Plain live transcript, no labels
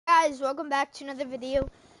guys, welcome back to another video.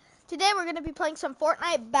 Today we're going to be playing some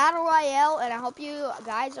Fortnite Battle Royale, and I hope you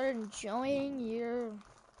guys are enjoying your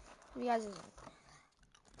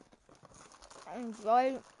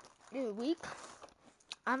week.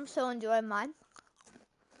 I'm still enjoying mine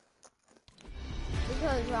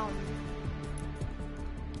because I'm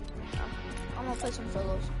gonna play some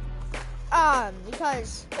solos.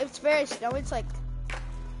 Because it's very snowy. It's like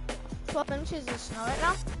 12 inches of snow right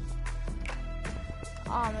now.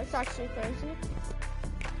 It's actually crazy.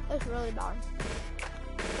 It's really bad.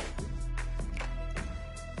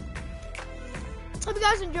 Hope you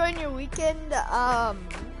guys enjoying your weekend. I'm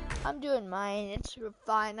doing mine. It's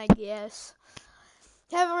fine, I guess.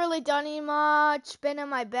 Haven't really done any much. Been in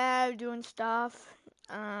my bed doing stuff.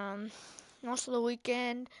 Most of the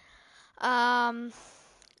weekend.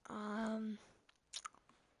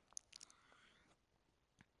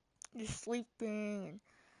 Just sleeping and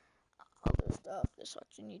other stuff. Just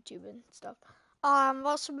watching YouTube and stuff. I've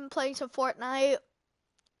also been playing some Fortnite.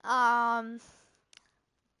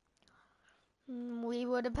 We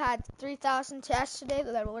would have had 3,000 yesterday.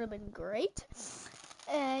 That would have been great.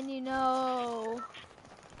 And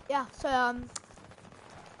yeah. So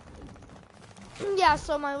yeah.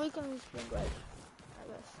 So my weekend has been great, I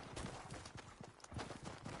guess.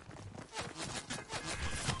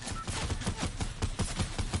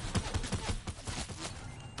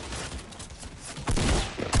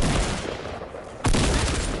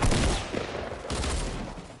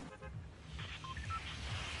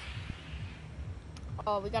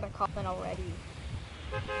 Oh, we got a comment already.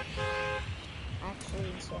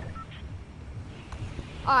 Actually insane.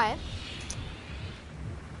 Alright.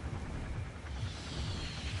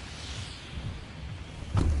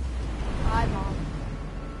 Hi, Mom.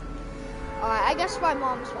 Alright, I guess my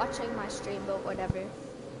mom's watching my stream, but whatever.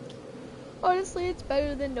 Honestly, it's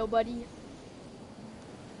better than nobody.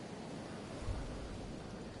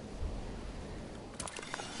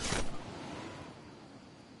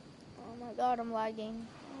 Oh my god, I'm lagging.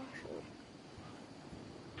 Oh, shoot.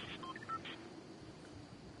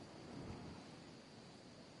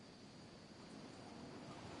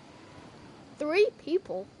 Three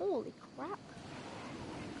people? Holy crap.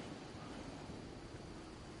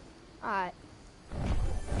 Alright.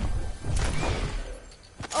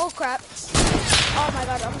 Oh crap. Oh my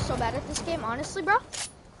god, I'm so bad at this game, honestly, bro.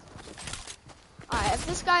 Alright, if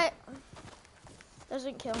this guy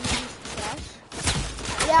doesn't kill me, he's trash.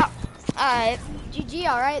 Yeah. Alright. GG,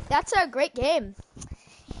 alright. That's a great game.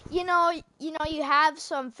 You know, you have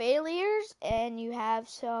some failures and you have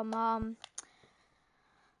some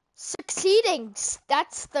succeeding.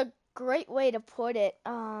 That's the great way to put it.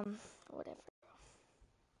 Whatever.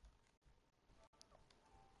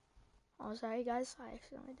 Oh, sorry guys, I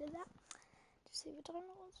accidentally did that. Just see what time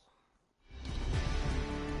it was.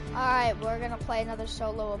 Alright, we're gonna play another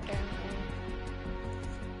solo apparently.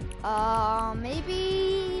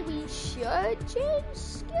 Maybe we should change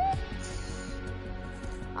skins?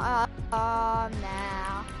 Nah.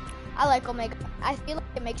 I like Omega. I feel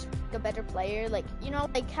like it makes me a better player. Like,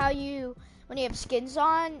 like how when you have skins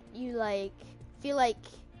on, you like, feel like,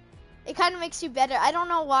 it kind of makes you better. I don't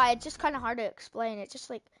know why, it's just kind of hard to explain. It's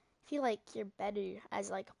just like, feel like you're better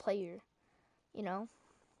as like a player, I don't know,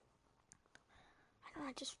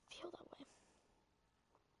 I just feel that way.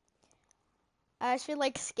 I just feel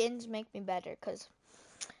like skins make me better,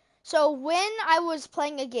 so when I was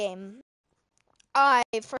playing a game,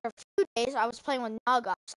 for a few days, I was playing with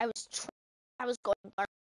Nagas. I was going dark,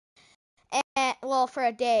 and well, for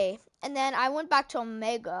a day, and then I went back to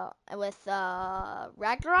Omega with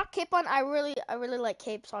Ragnarok cape on. I really like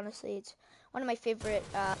capes. Honestly, it's one of my favorite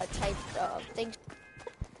type of things.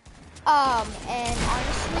 And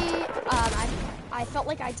honestly, I felt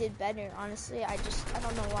like I did better. Honestly, I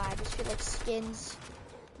don't know why. I just feel like skins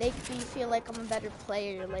make me feel like I'm a better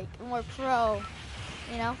player, like more pro.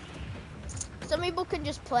 Some people can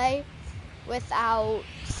just play without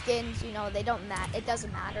skins. They don't matter. It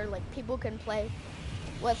doesn't matter. Like, people can play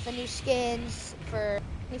with the new skins for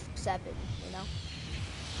 24/7.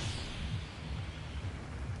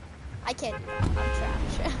 I can't do that. I'm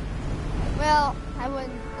trash. Well, I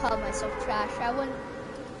wouldn't call myself trash. I wouldn't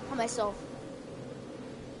call myself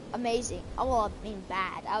amazing. Oh, well, I mean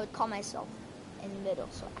bad. I would call myself in the middle,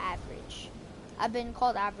 so average. I've been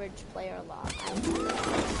called average player a lot. I don't call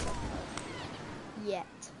myself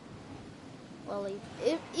yet. Well,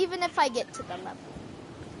 even if I get to the level.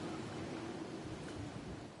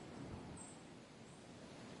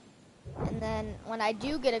 And then when I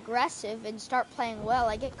do get aggressive and start playing well,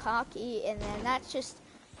 I get cocky, and then that's just,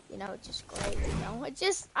 just great,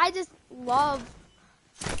 I just love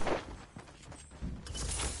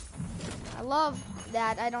I love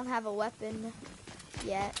that I don't have a weapon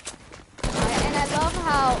yet. And I love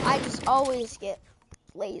how I just always get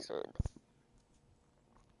lasered.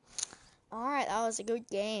 Alright, that was a good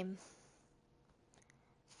game.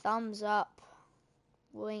 Thumbs up.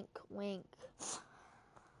 Wink, wink.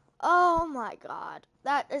 Oh my god.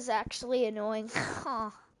 That is actually annoying.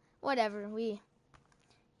 Whatever, you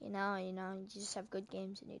just have good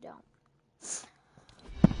games and you don't.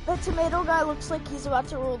 That tomato guy looks like he's about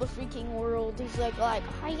to rule the freaking world. He's like,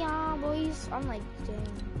 hiya, boys. I'm like, dang.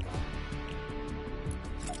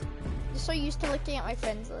 Just so used to looking at my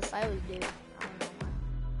friends list. I always do. I don't know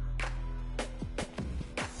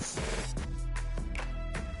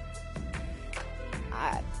why.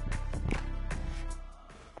 Alright.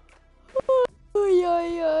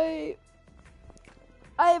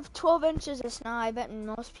 I have 12 inches of snow. I bet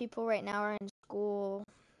most people right now are in school,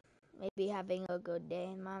 maybe having a good day.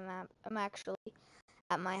 And I'm actually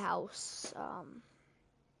at my house,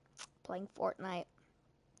 playing Fortnite,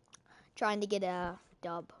 trying to get a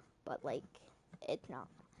dub, but like, it's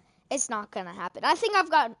not gonna happen. I think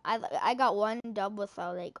I got one dub with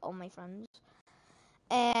like all my friends,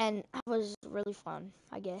 and it was really fun,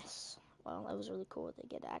 I guess. Well, it was really cool to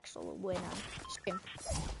get an actual win on stream.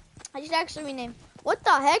 I should actually rename. What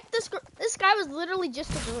the heck? This guy was literally just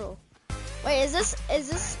a girl. Wait, is this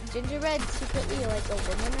gingerbread secretly like a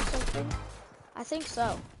woman or something? I think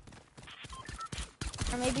so.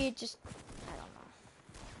 Or maybe it just, I don't know.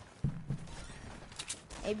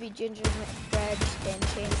 Maybe gingerbread can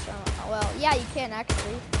change from, well, yeah, you can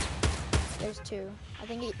actually. There's two. I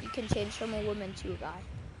think you can change from a woman to a guy.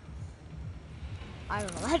 I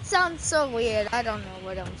don't know. That sounds so weird. I don't know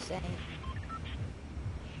what I'm saying.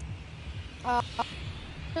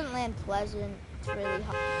 Doesn't land pleasant. It's really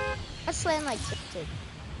hot. Let's land like tilted.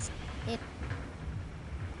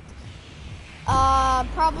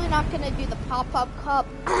 Probably not gonna do the pop-up cup.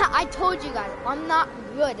 I told you guys, I'm not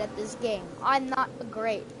good at this game. I'm not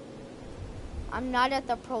great. I'm not at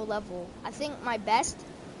the pro level. I think my best,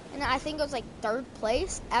 and I think it was like 3rd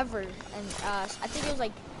place ever. And I think it was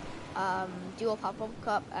like dual pop-up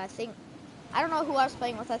cup. I don't know who I was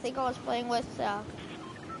playing with. I think I was playing with.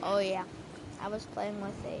 Oh yeah, I was playing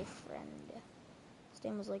with a friend. His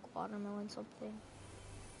name was like Watermelon something.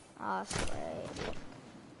 That's great.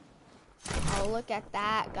 Oh, look at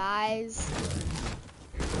that, guys.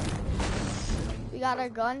 We got our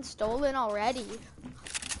gun stolen already.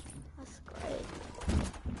 That's great.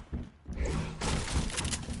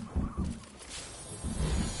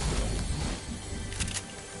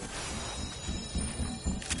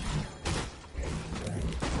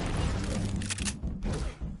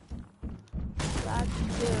 That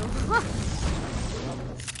too.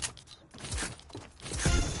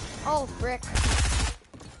 Oh, frick.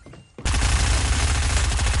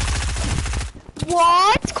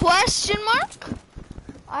 What? Question mark?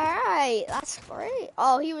 Alright, that's great.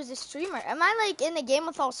 Oh, he was a streamer. Am I like in the game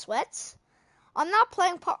with all sweats? I'm not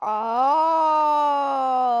playing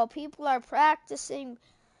oh, people are practicing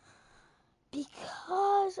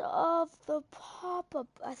because of the pop-up.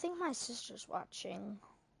 I think my sister's watching.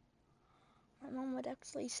 My mom would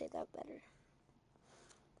actually say that better.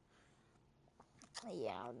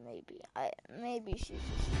 Yeah, maybe she's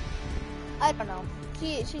just, I don't know.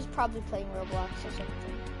 She's probably playing Roblox or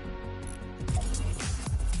something.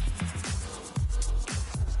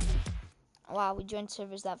 Wow, we joined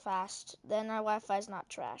servers that fast. Then our Wi-Fi's not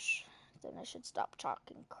trash. Then I should stop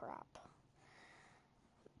talking crap.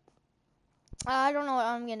 I don't know what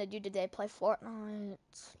I'm gonna do today. Play Fortnite,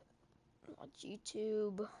 watch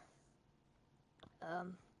YouTube,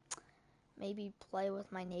 maybe play with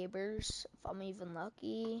my neighbors if I'm even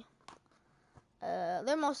lucky.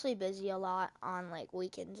 They're mostly busy a lot on like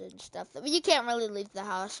weekends and stuff. You can't really leave the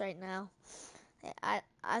house right now.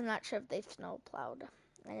 I'm not sure if they've snow plowed.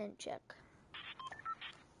 I didn't check.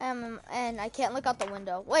 And I can't look out the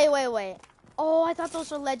window. Wait. Oh, I thought those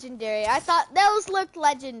were legendary. I thought those looked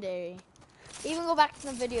legendary. Even go back to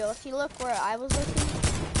the video. If you look where I was looking,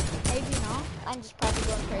 maybe not. I'm just probably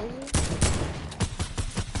going crazy.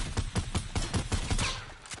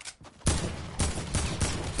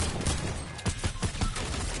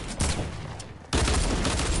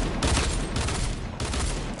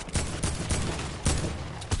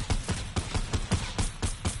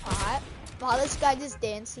 Wow, this guy just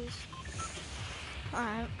dances.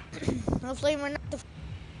 Alright. Hopefully we're not the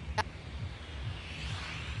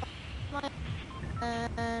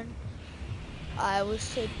and I was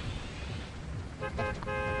said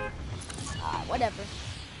whatever.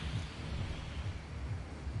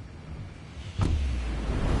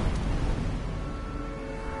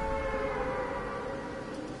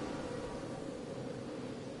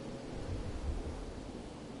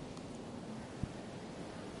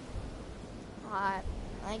 I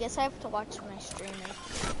guess I have to watch my streaming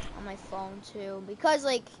on my phone too, because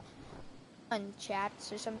like on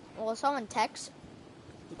chats or something. Well, someone texts,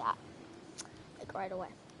 do that like right away.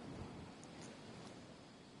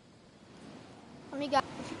 Let me guys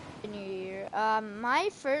in your year. My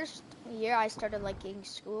first year I started liking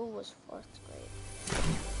school was 4th grade.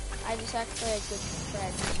 I just actually had good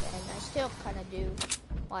friends, and I still kind of do.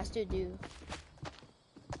 Well, I still do.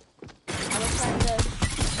 I was trying to.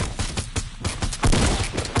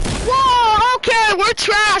 Whoa! Okay, we're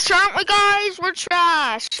trash, aren't we, guys? We're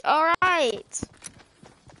trash. All right.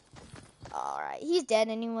 All right. He's dead,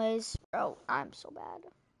 anyways. Bro, I'm so bad.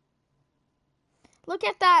 Look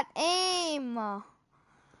at that aim.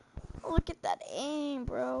 Look at that aim,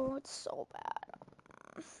 bro. It's so bad.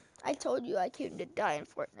 I told you I came to die in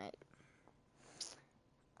Fortnite.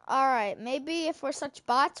 Alright, maybe if we're such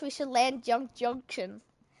bots, we should land Junk Junction.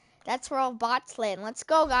 That's where all bots land. Let's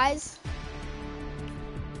go, guys.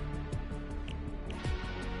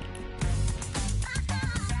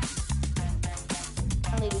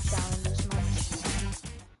 I don't do challenges much.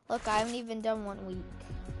 Look, I haven't even done 1 week.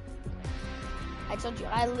 I told you,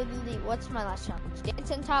 what's my last challenge?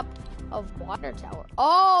 Dance on top of water tower.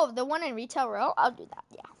 Oh, the one in Retail Row? I'll do that,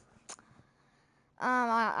 yeah.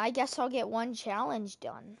 I guess I'll get 1 challenge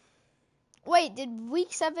done. Wait, did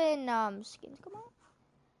week 7 skins come out?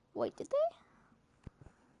 Wait, did they?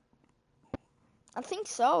 I think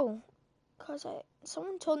so. Cause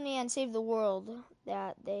someone told me on Save the World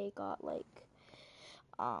that they got like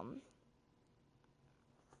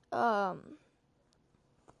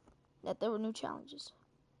that there were new challenges.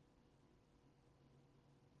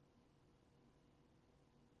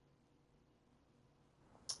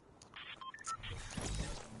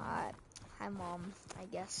 Alright, hi Mom, I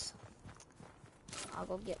guess. I'll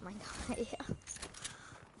go get my guy.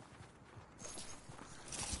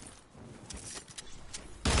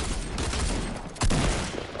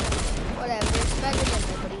 Whatever, it's better than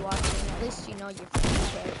nobody watching. At least you know your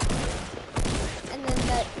favorite character. And then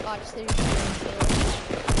that watch their stream too.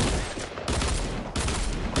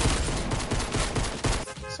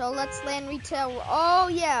 So let's land Retail. Oh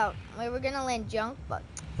yeah, we were gonna land Junk, but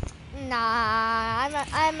nah,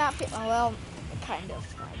 I'm not feeling well. Kind of.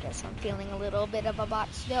 I guess I'm feeling a little bit of a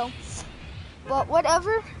bot still. But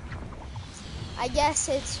whatever. I guess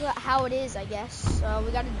it's how it is, I guess.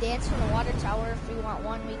 We gotta dance in the water tower if we want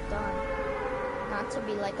 1 week done. Not to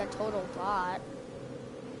be like a total bot.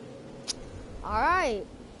 Alright.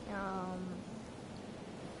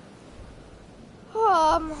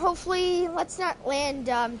 Hopefully, let's not land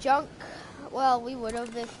Junk. Well, we would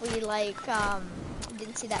have if we like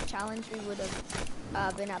didn't see that challenge. We would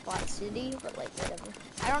have been at Bot City, but like whatever.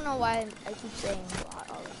 I don't know why I keep saying bot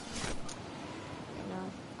all the time. You know,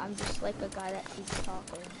 I'm just like a guy that keeps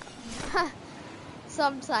talking.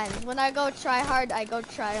 Sometimes when I go try hard, I go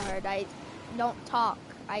try hard. I don't talk.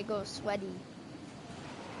 I go sweaty.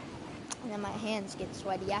 And then my hands get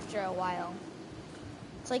sweaty after a while.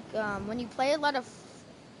 It's like when you play a lot of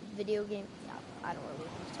video games. Yeah, I don't really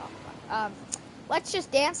want to talk about it. Let's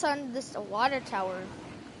just dance on this water tower.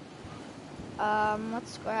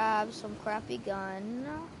 Let's grab some crappy gun.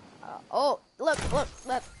 Oh, look,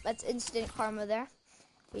 that's instant karma there.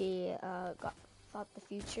 We thought the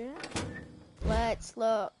future. Let's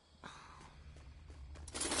look.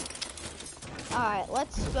 Alright,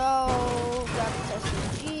 let's go grab this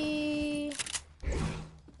SMG.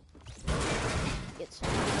 Get some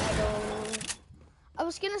metal. I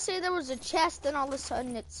was gonna say there was a chest, and all of a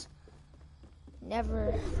sudden it's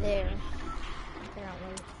never there.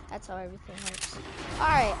 Apparently, that's how everything works.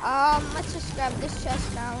 Alright, let's just grab this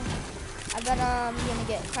chest now. I bet I'm gonna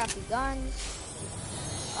get crappy guns.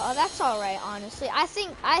 Oh, that's alright, honestly. I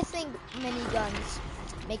think miniguns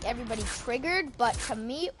make everybody triggered, but to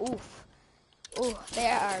me, oof. Ooh, they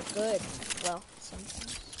are good. Well,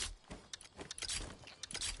 sometimes.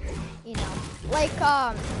 You know, like,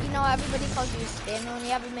 you know, everybody calls you a spammer when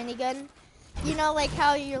you have a minigun. You know, like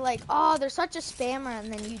how you're like, oh, they're such a spammer, and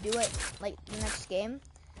then you do it, like, the next game.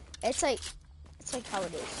 It's like how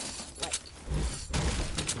it is. Like,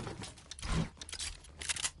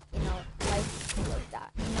 you know, like that,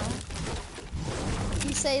 you know?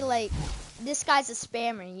 You say, like, this guy's a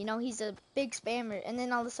spammer, you know, he's a big spammer, and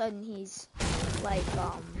then all of a sudden he's, like,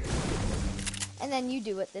 and then you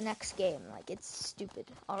do it the next game. Like, it's stupid.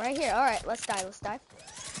 All right, here. All right, let's dive. All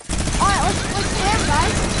right, let's spam,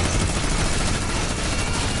 guys.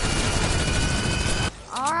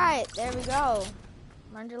 All right, there we go.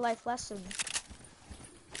 Learned your life lesson.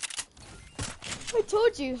 I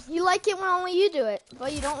told you. You like it when only you do it,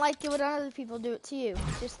 but you don't like it when other people do it to you.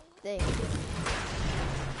 Just think.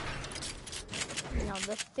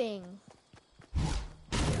 the thing.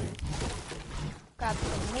 Grab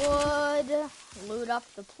some wood, loot up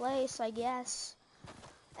the place, I guess.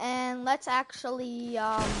 And let's actually,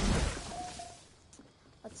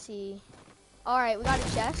 let's see. Alright, we got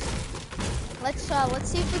a chest. Let's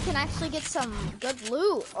see if we can actually get some good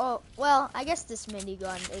loot. Oh, well, I guess this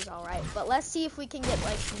minigun is alright, but let's see if we can get,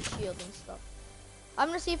 like, some shield and stuff. I'm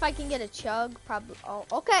gonna see if I can get a chug, probably. Oh,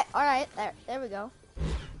 okay, alright, there we go.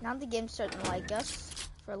 Now the game's starting to like us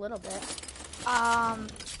for a little bit.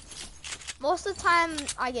 Most of the time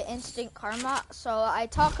I get instant karma, so I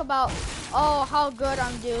talk about, oh, how good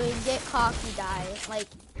I'm doing, get cocky, die. Like,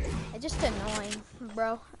 it's just annoying,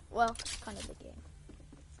 bro. Well, it's kind of the game.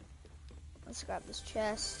 Let's grab this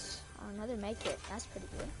chest. Oh, another med kit. That's pretty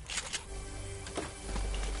good.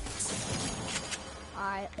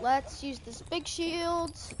 Alright, let's use this big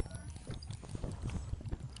shield.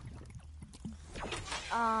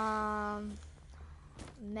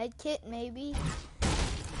 Med kit, maybe.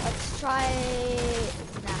 Let's try...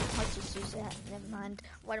 Nah, let's just use that. Never mind.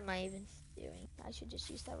 What am I even doing? I should just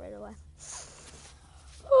use that right away.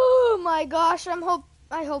 Oh my gosh, I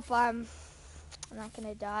hope I'm not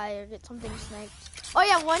gonna die or get something sniped. Oh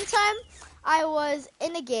yeah, one time I was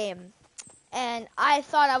in a game and I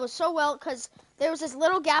thought I was so well because there was this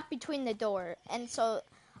little gap between the door, and so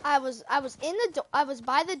I was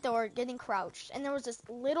by the door getting crouched, and there was this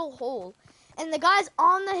little hole, and the guy's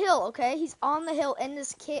on the hill. Okay, he's on the hill in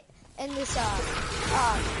this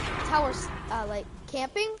tower, like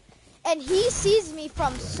camping, and he sees me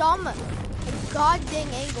from some god dang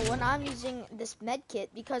angle when I'm using this med kit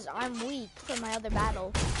because I'm weak from my other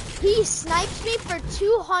battle. He snipes me for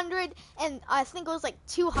 200 and I think it was like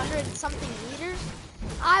 200 something meters.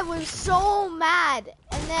 I was so mad,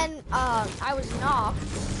 and then I was knocked.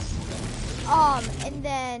 And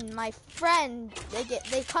then my friend,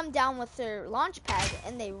 they come down with their launch pad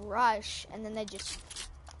and they rush, and then they just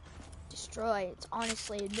destroy. It's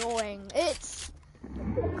honestly annoying. It's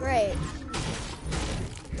great.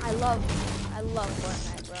 I love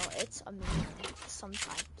Fortnite, bro. It's amazing.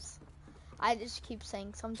 Sometimes. I just keep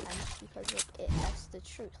saying sometimes because that's the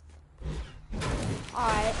truth.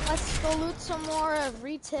 Alright, let's go loot some more of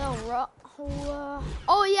retail.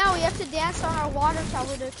 Oh yeah, we have to dance on our water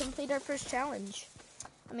tower to complete our first challenge.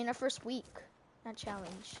 I mean, our first week. Not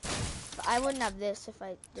challenge. But I wouldn't have this if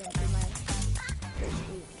I didn't do my first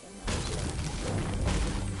week.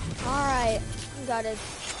 Alright, gotta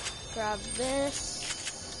grab this.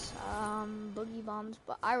 Boogie bombs,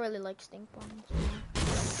 but I really like stink bombs.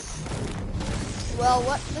 Well,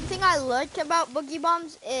 the thing I like about boogie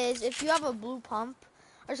bombs is if you have a blue pump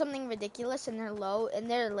or something ridiculous and they're low and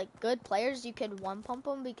they're like good players, you could one pump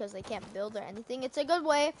them because they can't build or anything. It's a good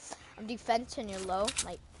way of defense when you're low,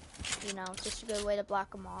 like, you know, it's just a good way to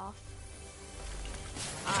block them off.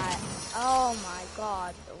 Oh my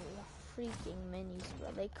god, the freaking minis,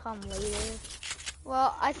 bro. They come later.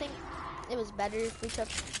 Well, I think it was better if we took.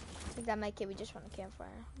 I think that might get we just want a campfire,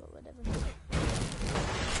 but whatever.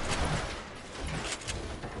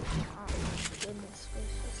 Oh my goodness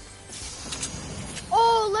gracious.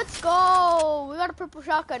 Oh, let's go! We got a purple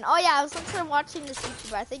shotgun. Oh yeah, I was looking watching this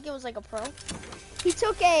YouTuber. I think it was like a pro. He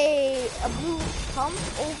took a blue pump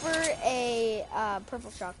over a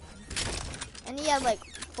purple shotgun. And he had like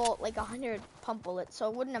 100 pump bullets, so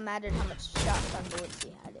it wouldn't have mattered how much shotgun bullets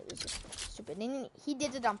he had. It was just stupid. And he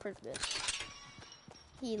did it on purpose.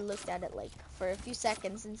 He looked at it like for a few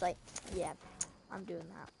seconds and it's like, yeah, I'm doing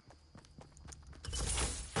that.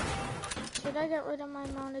 Should I get rid of my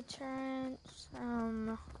mounted turrets?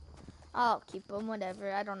 I'll keep them,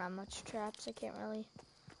 whatever. I don't have much traps. I can't really.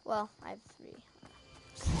 Well, I have 3.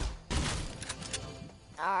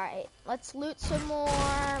 Alright, let's loot some more.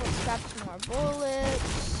 Let's grab some more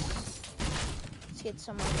bullets. Let's get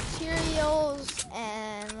some more materials.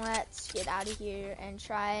 And let's get out of here and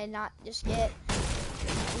try and not just get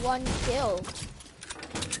 1 kill.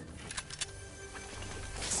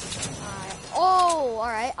 Alright. Oh,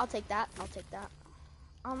 alright. I'll take that.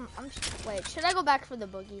 Wait, should I go back for the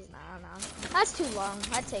boogies? No. That's too long.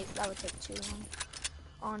 That would take too long.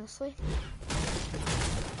 Honestly.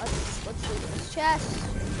 Let's loot this chest.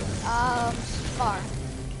 Scar.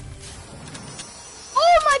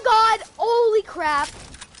 Oh my god! Holy crap!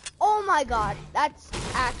 Oh my god, that's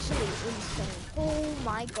actually insane. Oh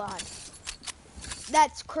my god.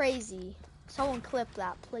 That's crazy. Someone clip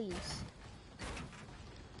that, please.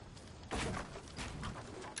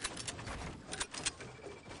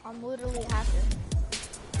 I'm literally happy.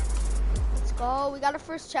 Let's go. We got our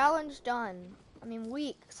first challenge done. I mean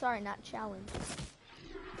week. Sorry, not challenge.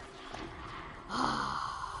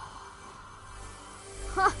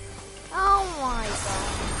 Oh my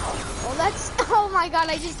god. Oh, that's, oh my god,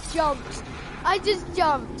 I just jumped. I just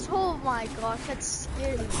jumped. Oh my gosh, that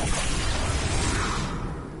scared me.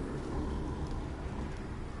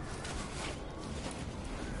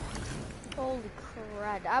 Holy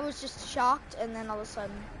crud. I was just shocked and then all of a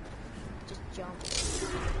sudden, just jumped.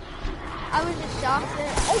 I was just shocked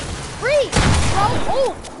there. Oh, freeze! Bro,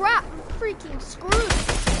 oh crap, I'm freaking screwed.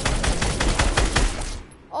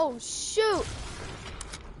 Oh shoot.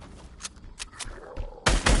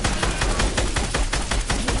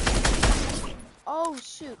 Oh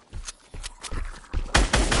shoot.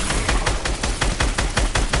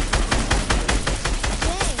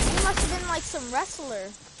 Dang, you must have been like some wrestler.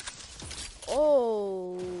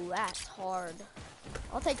 Oh, that's hard.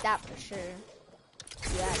 I'll take that for sure.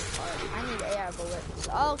 Yeah, that's hard. I need AR bullets.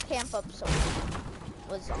 I'll camp up some.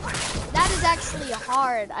 That is actually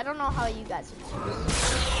hard. I don't know how you guys would do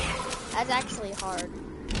this. That's actually hard.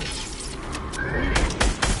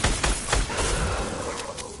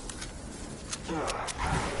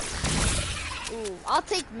 Ooh, I'll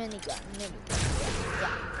take minigun.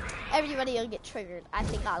 Yeah. Everybody will get triggered. I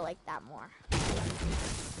think I like that more.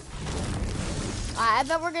 I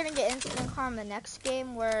bet we're gonna get instant karma next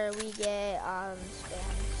game where we get spam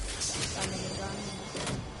minigun.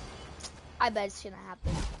 I bet it's gonna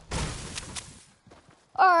happen.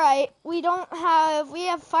 All right, we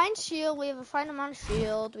have find shield. We have a fine amount of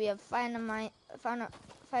shield. We have fine amount of can't talk.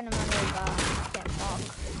 I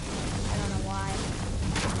don't know why.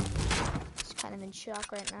 Just kind of in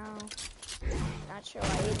shock right now. Not sure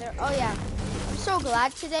why either. Oh yeah, I'm so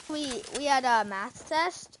glad today we had a math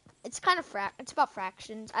test. It's kind of it's about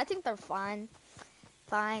fractions. I think they're fine.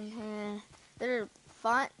 They're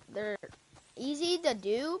fun. They're easy to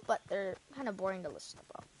do, but they're kind of boring to listen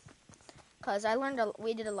about. Cause I learned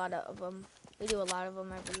we did a lot of them. We do a lot of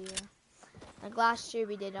them every year. Like last year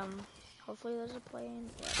we did them. Hopefully there's a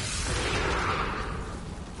plane.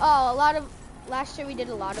 Oh, last year we did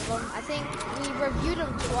a lot of them. I think we reviewed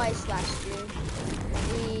them twice last year.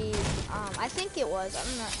 I think it was.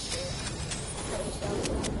 I'm not sure.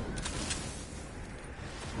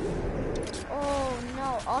 Oh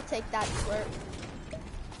no, I'll take that slurp.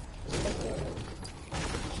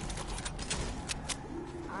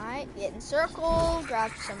 Alright, get in circle,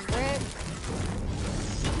 grab some brick.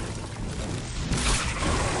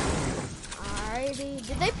 Alrighty,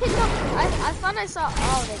 did they pick up? I thought I saw,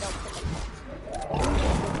 oh, they don't pick up.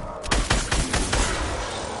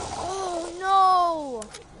 Oh no,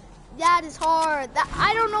 that is hard.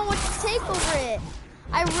 I don't know what to take over it.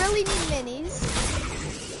 I really need minis,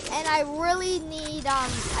 and I really need, I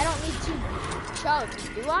don't need 2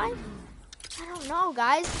 chugs, do I? I don't know,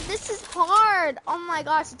 guys. This is hard. Oh my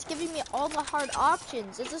gosh, it's giving me all the hard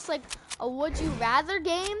options. It's just like a would you rather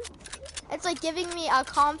game. It's like giving me a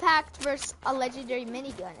compact versus a legendary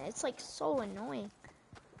minigun. It's like so annoying.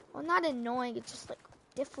 Well, not annoying, it's just like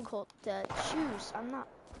difficult to choose. I'm not.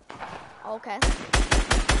 Okay.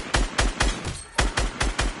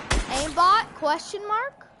 Aimbot? Question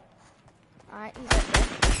mark? Alright, he's up there.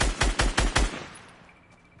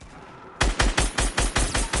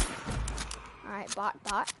 Alright,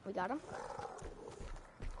 bot. We got him.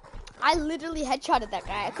 I literally headshotted that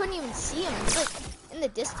guy. I couldn't even see him. He's like in the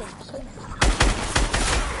distance. I couldn't.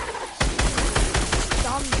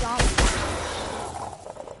 Jump.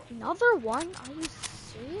 Another one? Are you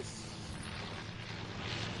serious?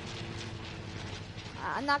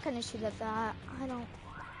 I'm not gonna shoot at that. I don't.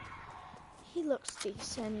 He looks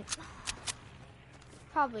decent.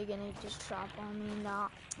 Probably gonna just drop on me. Nah,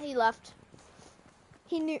 he left.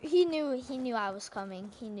 He knew I was coming.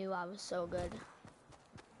 He knew I was so good.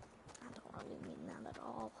 I don't really mean that at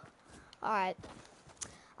all. Alright.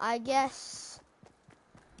 I guess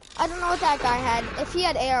I don't know what that guy had. If he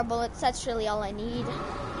had AR bullets, that's really all I need.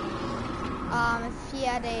 If he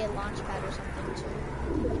had a launch pad or something too.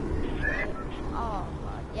 Oh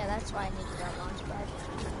god. Yeah, that's why I needed that launch pad.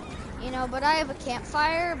 You know, but I have a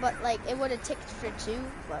campfire, but like it would have ticked for 2,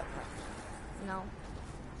 but no.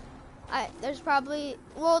 There's probably,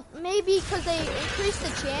 well, maybe because they increased the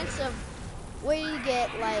chance of where you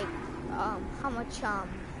get, like, how much,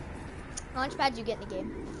 launch pads you get in the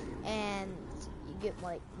game, and you get,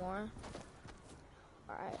 like, more.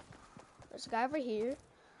 Alright, there's a guy over here.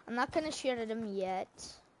 I'm not going to shoot at him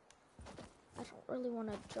yet. I don't really want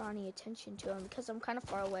to draw any attention to him because I'm kind of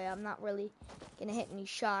far away. I'm not really going to hit any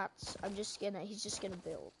shots. He's just going to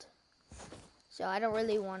build. So I don't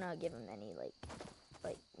really want to give him any, like,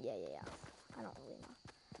 yeah. I don't really know.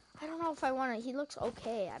 I don't know if I want to. He looks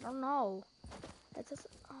okay. I don't know. That just.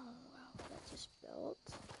 Oh wow, that just built.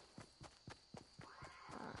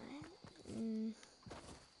 Alright.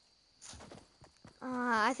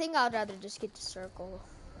 I think I'd rather just get to circle.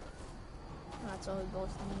 That's all we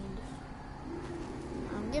both need.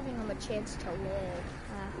 I'm giving him a chance to live.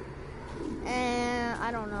 And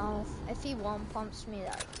I don't know. If he one pumps me,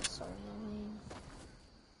 that would be so annoying.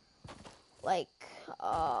 Like,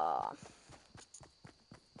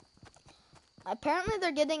 apparently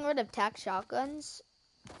they're getting rid of tac shotguns.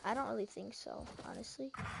 I don't really think so,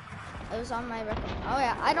 honestly. It was on my record. Oh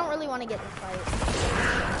yeah, I don't really want to get in a fight.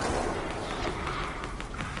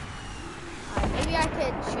 Maybe I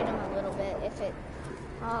could shoot him a little bit if it...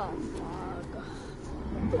 Oh, fuck.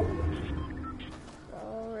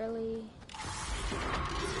 Oh, really?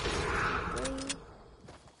 Really?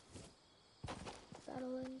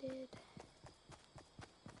 Battle ended.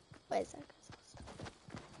 What is that?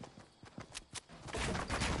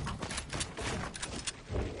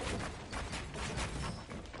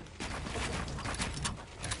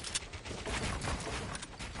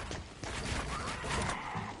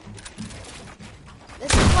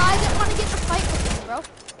 This is why I didn't want to get in a fight with him, bro.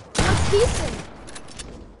 He looks decent.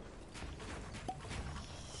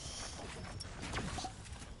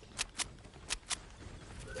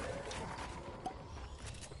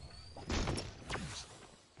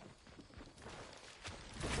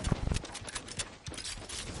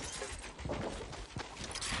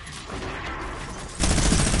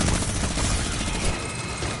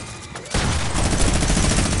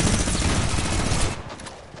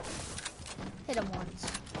 Hit him once.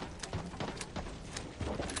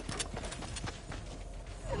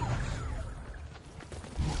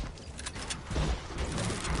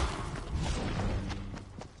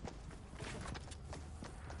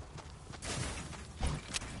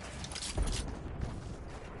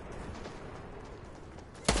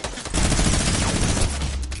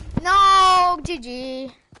 No,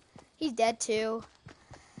 GG. He's dead too.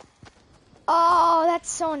 Oh, that's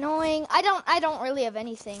so annoying. I don't really have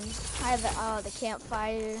anything. I have the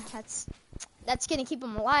campfire. That's gonna keep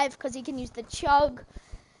him alive because he can use the chug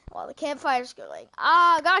while the campfire's going.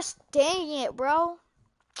 Gosh dang it, bro.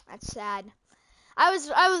 That's sad. I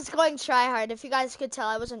was going try hard. If you guys could tell,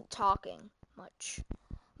 I wasn't talking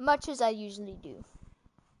much as I usually do.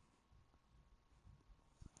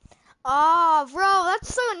 Oh, bro,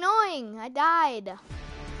 that's so annoying. I died.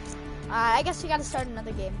 I guess we gotta start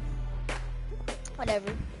another game.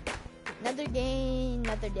 Whatever. Another game,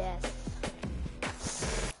 another death.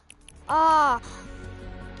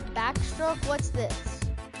 Backstroke, what's this?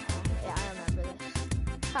 Yeah, I remember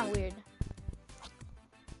this. Kinda weird.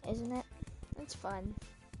 Isn't it? It's fun.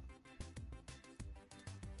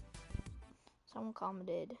 Someone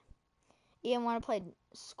commented. Ian, wanna play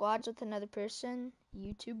squads with another person?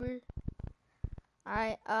 YouTuber?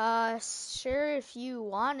 Alright, sure, if you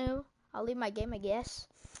want to. I'll leave my game, I guess.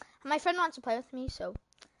 My friend wants to play with me, so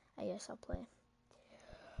I guess I'll play.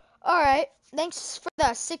 Alright, thanks for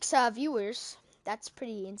the 6 viewers. That's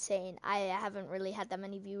pretty insane. I haven't really had that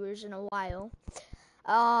many viewers in a while.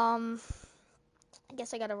 I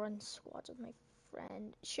guess I gotta run squads with my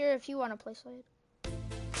friend. Sure, if you want to play Slade.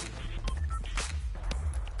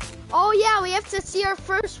 Oh yeah, we have to see our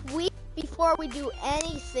first week before we do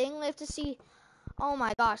anything. We have to see... Oh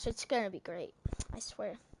my gosh, it's gonna be great. I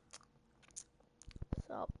swear.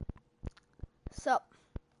 So,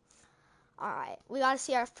 alright, we gotta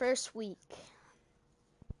see our first week.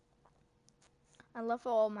 I love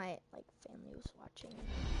how all my family was watching.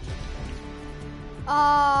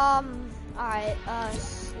 Alright,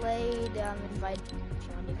 Slade, invite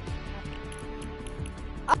Johnny.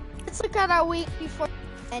 Let's look at our week before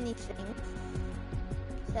anything.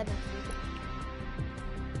 7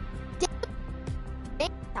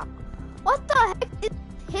 Damn. What the heck is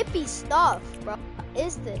hippie stuff, bro? What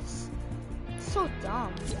is this? It's so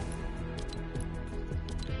dumb.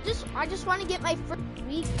 I just want to get my first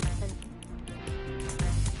week and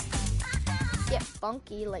get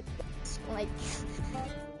funky like this. Funky.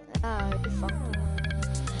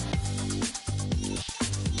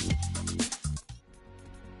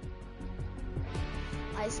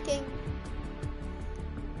 Ice King.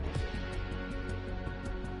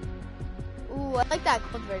 Ooh, I like that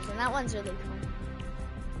cold version. That one's really fun.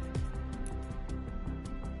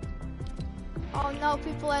 Oh no,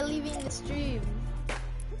 people are leaving the stream.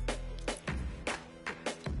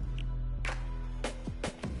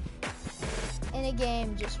 In a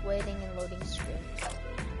game, just waiting and loading screen.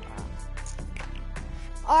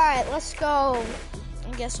 Alright, let's go.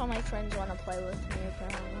 I guess all my friends want to play with me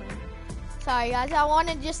apparently. Sorry guys, I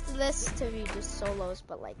wanted just this to be just solos,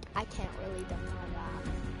 but I can't really deny that.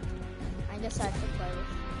 I guess I have to play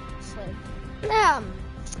with Slade. Damn!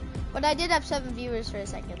 But I did have 7 viewers for a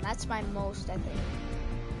second. That's my most, I think.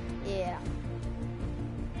 Yeah.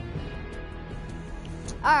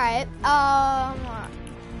 Alright,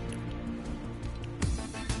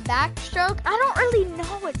 backstroke? I don't really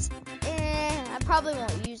know. I probably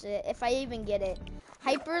won't use it if I even get it.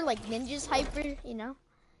 Hyper, like Ninja's hyper, you know?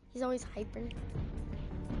 He's always hyper.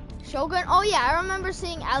 Shogun? Oh yeah, I remember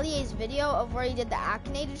seeing Alier's video of where he did the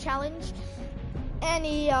Akinator challenge. And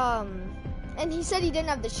he said he didn't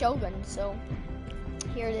have the Shogun, so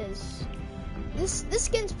here it is. This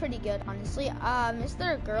skin's pretty good, honestly. Is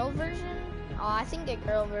there a girl version? Oh, I think a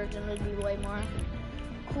girl version would be way more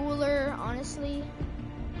cooler, honestly.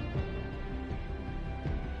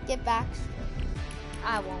 Get back.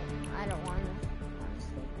 I won't. I don't want to,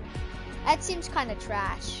 honestly. That seems kind of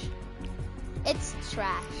trash. It's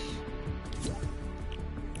trash.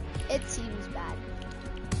 It seems bad.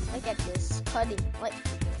 Look at this putty. What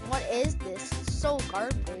is this? It's so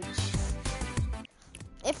garbage.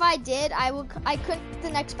 If I did, I couldn't the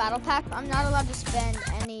next battle pack. I'm not allowed to spend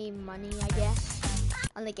any money, I guess,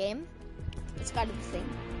 on the game. It's got to be thing.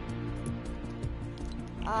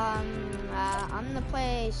 I'm gonna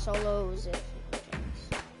play solos if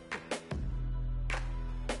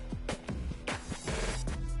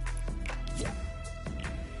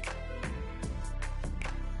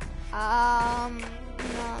no,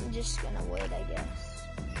 I'm just gonna wait, I guess.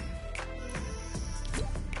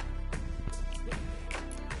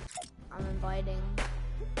 I'm inviting.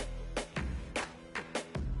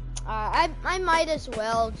 I might as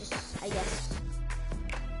well just, I guess,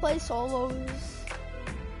 play solos.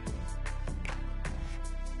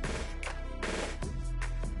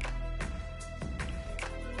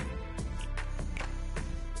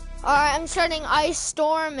 Alright, I'm starting Ice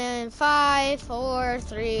Storm in 5, 4,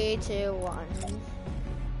 3, 2, 1.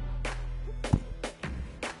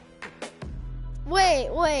 Wait,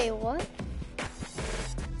 what?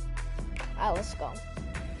 Alright, let's go.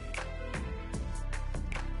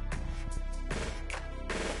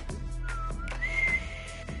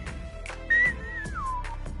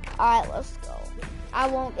 Alright, let's go. I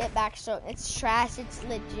won't get back, so it's trash. It's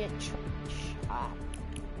legit trash.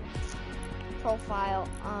 Profile.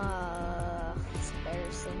 It's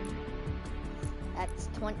embarrassing. That's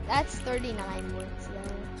 20. That's 39 words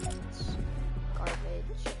there. That's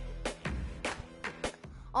garbage.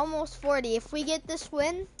 Almost 40. If we get this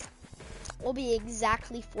win, we'll be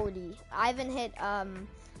exactly 40. I haven't hit. My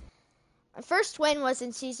first win was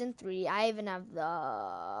in season 3. I even have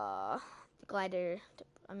the glider.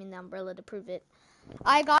 The umbrella to prove it.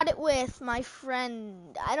 I got it with my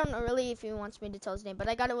friend. I don't know really if he wants me to tell his name, but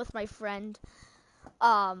I got it with my friend.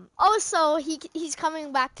 Also, he's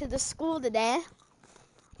coming back to the school today.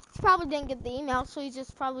 He probably didn't get the email, so he's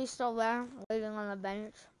just probably still there, waiting on the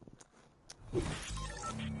bench.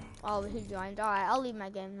 Oh, he joined. Alright, I'll leave my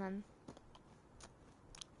game then.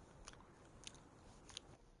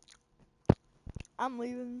 I'm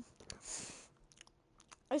leaving.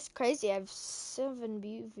 It's crazy. I have 7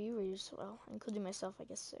 viewers. Well, including myself, I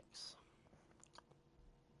guess 6.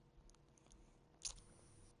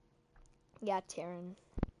 Yeah, Taryn.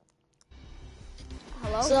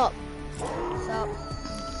 Hello? What's up? What's up?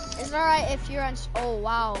 Is it alright if you're on? Oh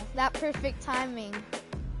wow, that perfect timing.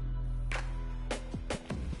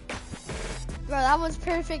 Bro, that was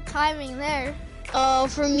perfect timing there. Oh,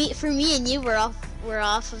 for me and you, we're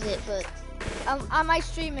off of it, but On my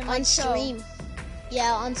stream, it might on show. stream.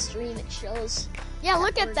 Yeah, on stream it shows. Yeah,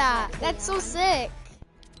 look at that. That's so sick.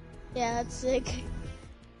 Yeah, that's sick.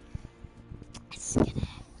 Let's get it.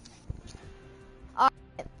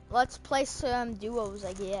 Alright, let's play some duos,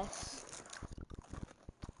 I guess.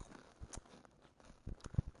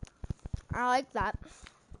 I like that.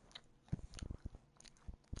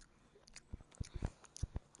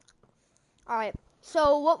 Alright,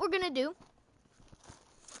 so what we're gonna do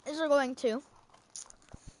is we're going to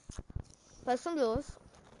play some duos.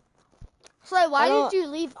 So why did you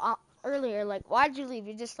leave earlier? Like, why did you leave?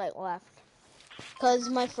 You just like left. Cause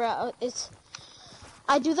my friend,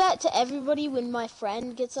 I do that to everybody when my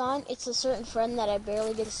friend gets on. It's a certain friend that I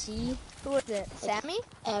barely get to see. Who is it? Sammy?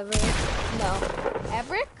 Everett. No.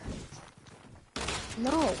 Everett?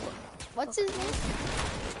 No. What's his name?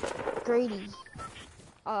 Grady.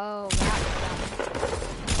 Oh, that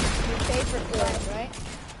your favorite friend, right?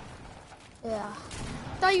 Yeah.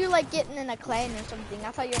 I thought you were like getting in a clan or something.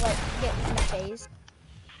 I thought you were like getting in a phase.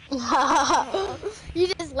 You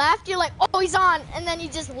just laughed. You're like, oh, he's on, and then you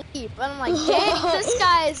just leave. And I'm like, dang, this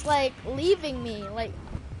guy's like leaving me. Like,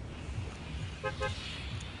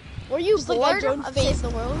 were you just bored like of Save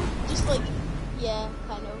the World? Just like, yeah,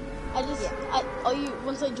 kind of.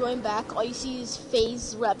 Once I join back, all you see is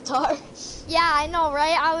FaZe Reptar. Yeah, I know,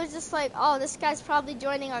 right? I was just like, oh, this guy's probably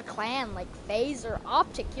joining a clan, like FaZe or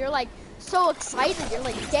Optic. You're like so excited. You're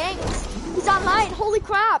like, dang, he's online. Holy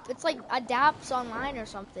crap! It's like adapts online or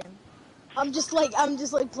something. I'm just like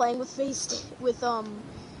playing with FaZe,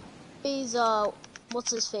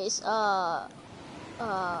 what's his face? Not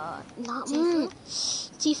Tifu?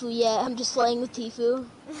 Tifu, yeah, I'm just playing with Tifu.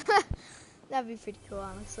 That'd be pretty cool,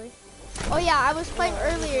 honestly. Oh yeah, I was playing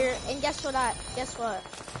earlier, and guess what?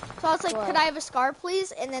 So I was like, could I have a scar,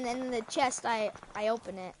 please? And then in the chest, I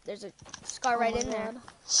open it. There's a scar right in there.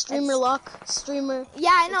 Streamer luck. Streamer.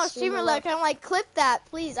 Yeah, I know, streamer luck. I'm like, clip that,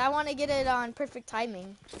 please. I want to get it on perfect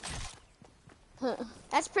timing.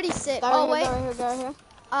 That's pretty sick. Got Oh, right wait. here, got right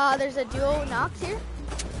here. There's a duo knock here.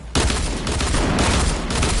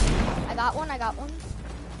 I got one.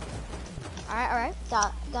 Alright.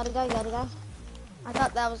 Got a guy. I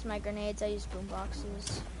thought that was my grenades. I used boom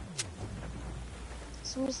boxes.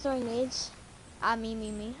 Somebody's throwing nades.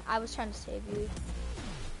 Me. I was trying to save you.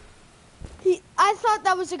 I thought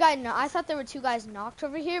that was a guy. No, I thought there were two guys knocked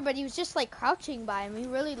over here, but he was just like crouching by him. He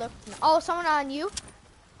really looked. Oh, someone on you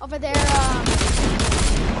over there.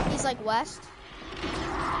 He's like west.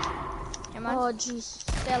 Oh jeez.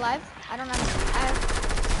 Stay alive. I don't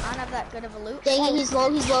have that good of a loot. Dang it, he's low.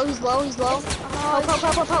 Oh,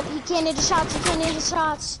 Help. He can't hit the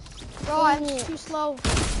shots. Bro, I'm too slow.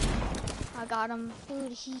 I got him.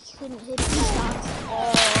 Dude, he couldn't hit the shots.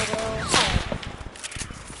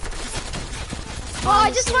 Oh,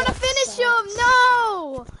 I just want to finish him.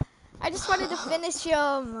 No! I just wanted to finish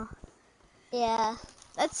him. Yeah.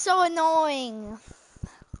 That's so annoying.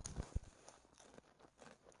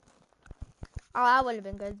 Oh, that would have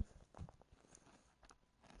been good.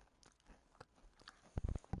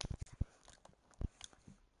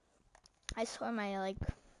 I swear I'm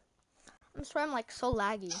like so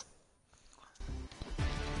laggy.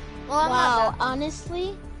 Well, wow,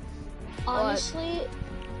 honestly,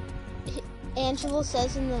 Angelo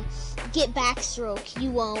says in the get backstroke, you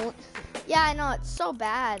won't. Yeah, I know, it's so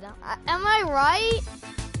bad. Am I right?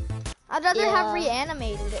 I'd rather have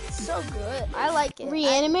reanimated. It's so good. I like it.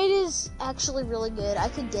 Reanimated is actually really good. I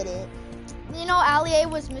could get it. You know, Ali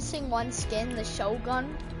was missing one skin, the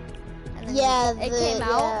Shogun. And then it came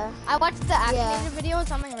out. Yeah. I watched the activated video,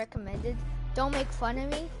 something recommended. Don't make fun of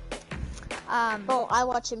me. Oh, I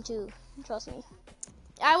watch him too. Trust me.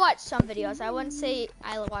 I watch some videos. I wouldn't say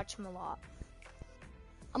I watch him a lot.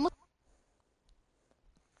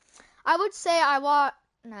 I would say I watch.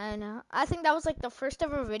 No. I think that was like the first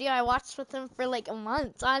ever video I watched with him for like a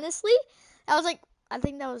month. Honestly, I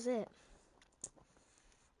think that was it.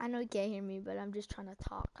 I know you can't hear me, but I'm just trying to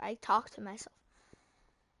talk. I talk to myself.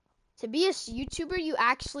 To be a YouTuber, you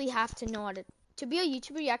actually have to know how to. To be a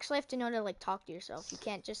YouTuber, you actually have to know to like talk to yourself. You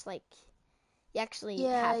can't just like. You actually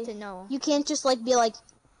have to know. You can't just like be like,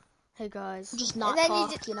 hey guys, just not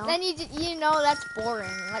talk. You know. Then you know that's boring.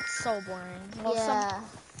 That's so boring. Well,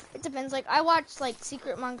 it depends. Like I watch like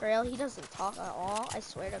Secret Mongrel. He doesn't talk at all. I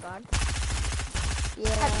swear to God.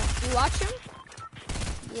 Yeah. You watch him?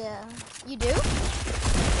 Yeah. You do?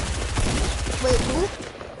 Wait, who?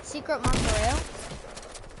 Secret Mongrel.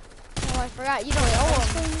 Oh, I forgot. You don't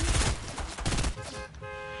know him.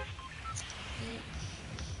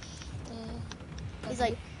 He's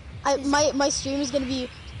like, my stream is gonna be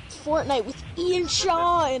Fortnite with Ian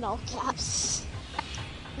Shaw in all caps.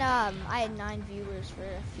 I had 9 viewers for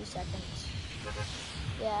a few seconds.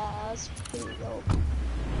 Yeah, that's pretty dope.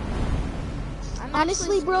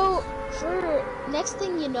 Honestly, bro, for next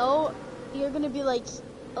thing you know, you're gonna be like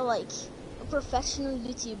a professional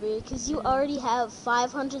YouTuber because you already have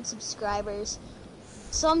 500 subscribers.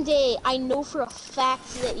 Someday, I know for a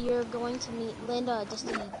fact that you're going to land a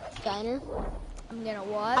Destiny Diner. I'm gonna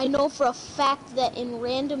what? I know for a fact that in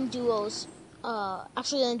random duos,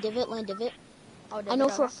 actually land divot. I know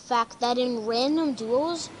for a fact that in random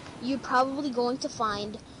duos, you're probably going to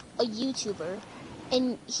find a YouTuber,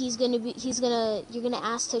 and you're gonna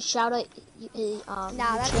ask to shout out.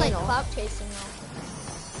 Nah, that's channel. like clout chasing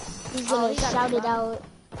though. He's gonna shout it out.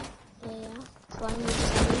 Yeah. So I'm gonna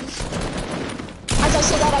just lose. As I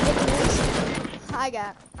say that, I get the news. I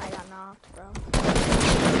got knocked, bro.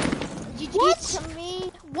 Did you What? to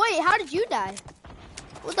me? Wait, how did you die?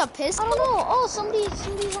 With a pistol? I don't know. Oh,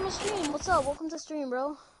 somebody's on the stream. What's up? Welcome to the stream,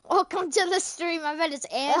 bro. Welcome to the stream. I bet it's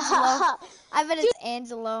Angelo. It's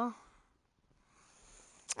Angelo.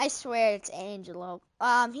 I swear it's Angelo.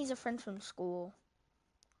 He's a friend from school.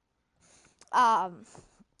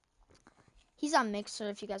 He's on Mixer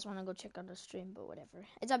if you guys want to go check out the stream, but whatever.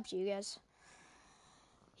 It's up to you guys.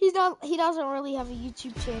 He doesn't really have a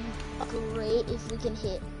YouTube channel. Great if we can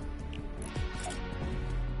hit.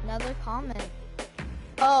 Another comment.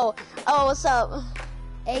 Oh, what's up?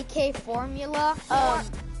 AK Formula.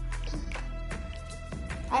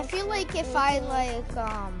 I feel like if I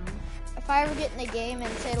ever get in a game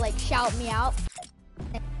and say like shout me out.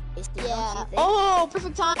 Yeah. Oh,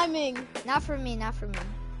 perfect timing. Not for me, not for me.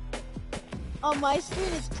 On my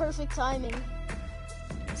screen, it's perfect timing.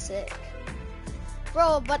 Sick.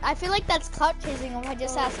 Bro, but I feel like that's clout chasing if I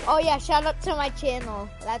just ask, oh yeah, shout out to my channel.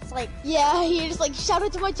 That's like... Yeah, you're just like, shout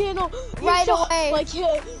out to my channel. Right away. Like,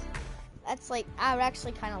 yeah. That's like, I would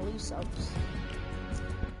actually kind of lose subs.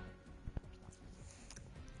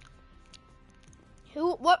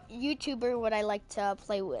 What YouTuber would I like to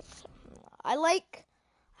play with? I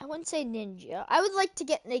wouldn't say Ninja. I would like to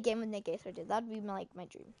get in a game with Nick A30. That'd be my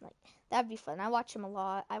dream. Like, that'd be fun. I watch him a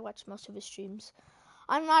lot. I watch most of his streams.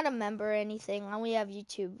 I'm not a member or anything. I only have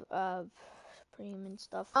YouTube Premium and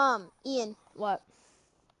stuff. Ian. What?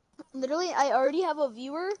 Literally, I already have a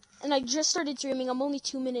viewer, and I just started streaming. I'm only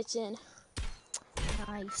 2 minutes in.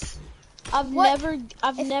 Nice. I've never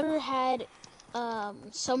had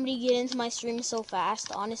somebody get into my stream so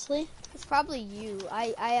fast, honestly. It's probably you.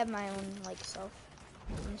 I have my own like self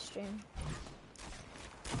in the stream.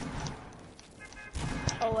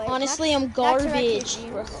 Oh wait. Honestly, I'm garbage.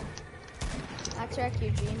 Not to wreck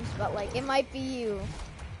your dreams, but like it might be you.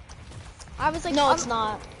 I was like, no, it's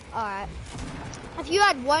not. All right. If you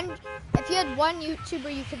had one YouTuber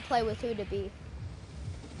you could play with, who would it be?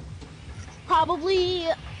 Probably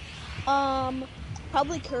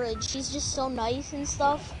Courage. She's just so nice and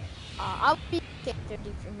stuff. I'll be Nick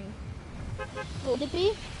A30 for me. Who would it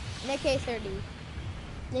be? Nick A30.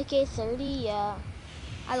 Nick A30, yeah.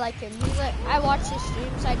 I like him. He's like, I watch his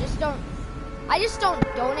streams. I just don't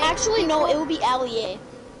donate. Actually, no, it would be Ali.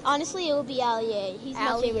 Honestly, it would be Ali. He's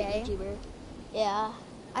my favorite YouTuber. Yeah.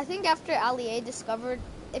 I think after Ali discovered,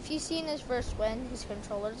 if you've seen his first win, his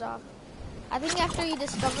controller's off. I think after he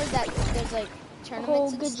discovered that there's like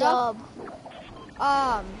tournaments and stuff.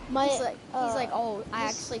 He's like, oh, I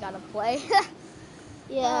actually gotta play.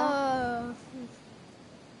 Yeah.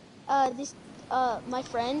 My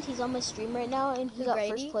friend, he's on my stream right now, and he got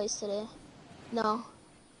first place today. No.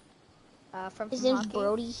 His name's hockey?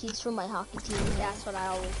 Brody. He's from my hockey team. Yeah, that's what I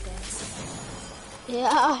always think.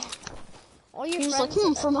 Yeah. All your he was friends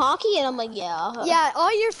like, from hockey? And I'm like, yeah. Yeah,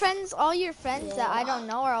 all your friends that I don't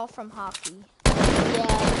know are all from hockey. Yeah.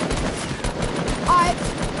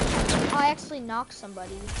 I actually knocked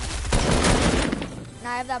somebody.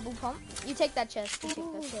 Now I have that blue pump. You take that chest.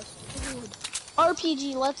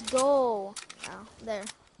 RPG, let's go. Oh, there.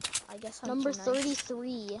 I guess I'm number too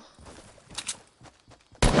 33. Nice.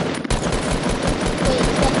 Wait, is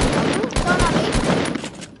that your number? No, not me.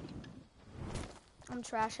 I'm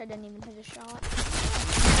trash. I didn't even hit a shot.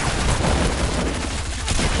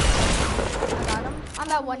 I got him. I'm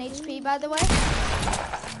at 1 HP, by the way.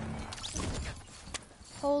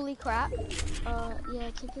 Holy crap.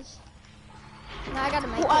 Yeah, take this. Now I got a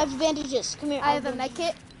medkit. Oh, I have bandages. Come here. I have a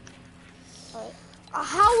medkit. Alright.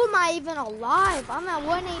 How am I even alive? I'm at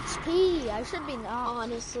 1 HP. I should be not.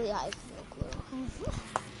 Honestly, I have no clue.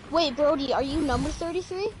 Wait, Brody, are you number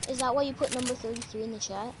 33? Is that why you put number 33 in the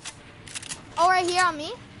chat? Oh, right here on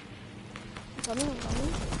me? Coming.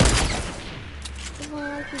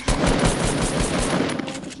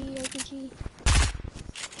 RPG.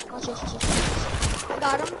 Watch I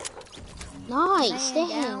got him. Nice,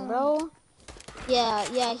 dang, bro.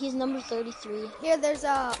 Yeah, he's number 33. Here, there's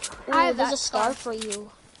a... Ooh, there's a scar for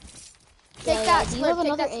you. Take that. Do you have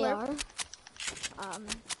another AR?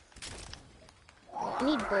 I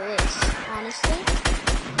need bullets, honestly.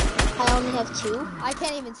 I only have 2. I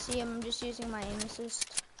can't even see him. I'm just using my aim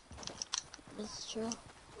assist. This is true.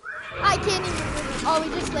 I can't even... Oh, we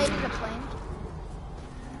just landed a plane.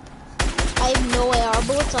 I have no AR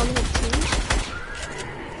bullets. I only have 2.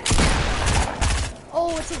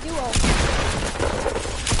 Oh, it's a duo.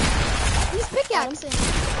 He's pickaxing.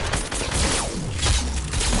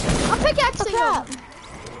 I'm pickaxing him.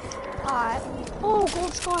 Alright. Oh,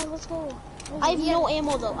 gold scar. Let's go. I have no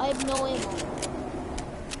ammo, though. I have no ammo.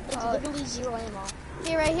 It's literally 0 ammo.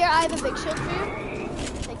 Here, right here. I have a big shield for you.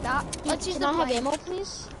 Take that. Let's use the plane. Can I have ammo,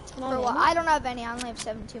 please? For what? I don't have any. I only have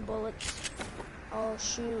 17 bullets. Oh,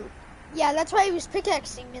 shoot. Yeah, that's why he was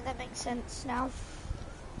pickaxing me. That makes sense now.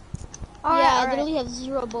 All right, I literally have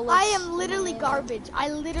 0 bullets. I am literally garbage. I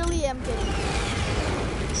literally am good.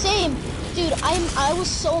 Same, dude. I was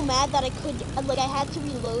so mad that I had to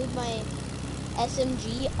reload my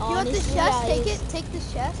SMG. Honestly, you want this chest? Take it. Take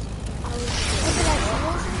this chest. Look at that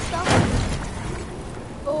and stuff.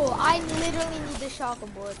 Oh, I literally need the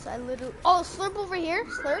shotgun bullets. Oh, slurp over here.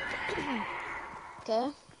 Slurp.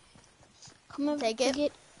 Okay. Come on, take it.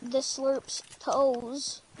 Get the slurp's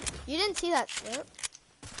toes. You didn't see that slurp.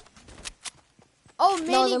 Oh,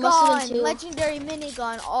 No, there must have been minigun! two. Legendary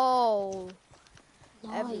minigun. Oh.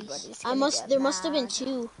 Nice. Everybody's gonna get There must have been mad.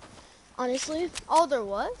 two. Honestly, Oh, there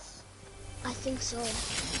was? I think so.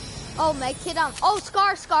 Oh, my kid oh,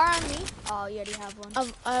 Scar on me. Oh, you already have one.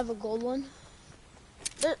 I have a gold one.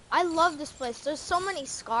 I love this place. There's so many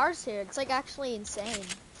scars here. It's like actually insane.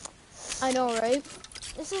 I know, right?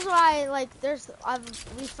 This is why like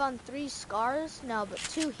we found 3 scars. No, but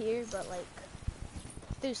 2 here, but like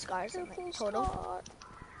 2 scars in like, total. Scar.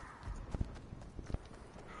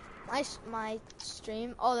 My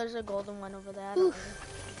stream. Oh, there's a golden one over there.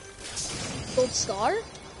 Gold scar?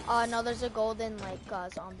 No, there's a golden like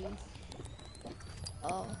zombie.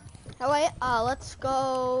 Oh. Oh wait, let's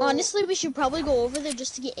go. Honestly, we should probably go over there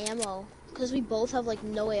just to get ammo, because we both have like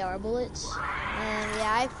no AR bullets. And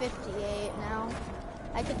yeah, I have 58 now.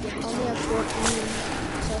 I could give you I only have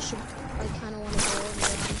 14, so I kind of want to go over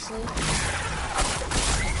there, honestly.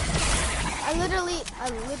 I literally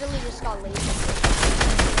just got lazy.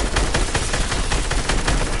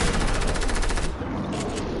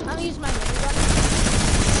 I'm gonna use my minigun.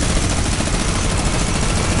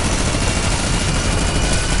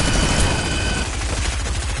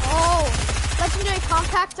 Oh, legendary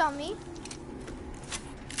compact on me.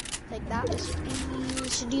 Take that.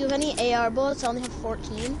 Do you have any AR bullets? I only have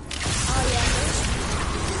 14. Oh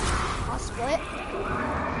yeah. I'll split.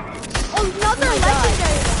 Oh, another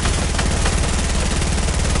legendary one.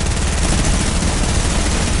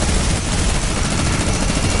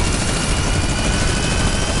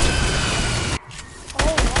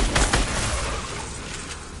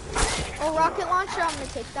 Oh, rocket launcher. I'm gonna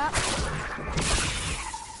take that.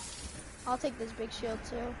 I'll take this big shield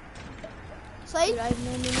too. Slade? Dude, I have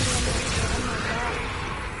no minigun. Oh my god.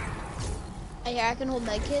 I can hold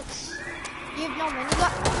med kits. You have no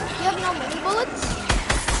minigun? You have no mini bullets?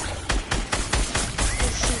 Oh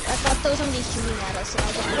shoot, I thought there was somebody shooting at us, and I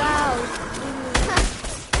was like, wow.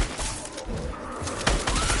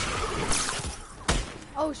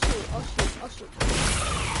 Oh shoot, oh shoot, oh shoot.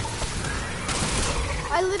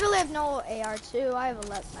 I literally have no AR too. I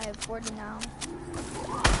have 40 now.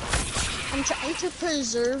 I'm trying to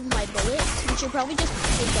preserve my bullets. We should probably just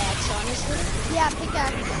pickaxe, honestly. Yeah,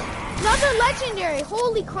 pickaxe. Another legendary,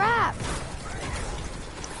 holy crap.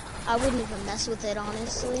 I wouldn't even mess with it,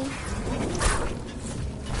 honestly.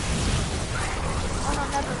 Oh no,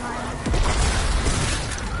 never mind.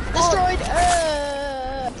 Destroyed!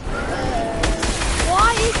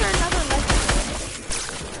 Why is there another legendary?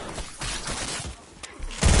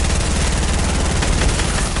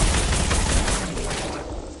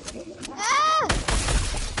 Ah!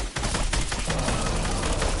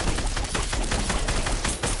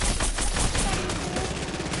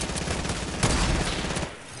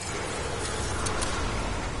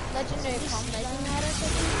 Legendary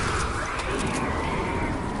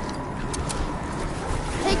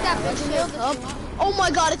Take that big shield if you want. Oh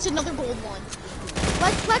my god, it's another gold one.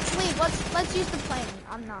 Let's leave. Let's use the plane.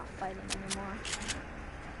 I'm not fighting anymore.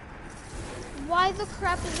 Why the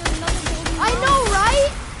crap is there another gold one? I know,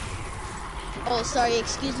 right? Oh, sorry,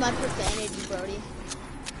 excuse my profanity, Brody.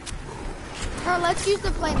 Bro, let's use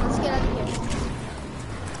the plane. Let's get out of here.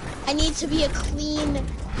 I need to be a clean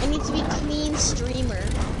streamer.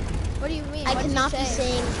 What do you mean? I What'd you cannot be say?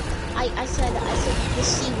 saying, I said the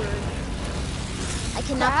C word. I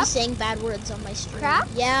cannot be saying bad words on my stream. Crap?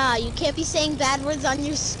 Yeah, you can't be saying bad words on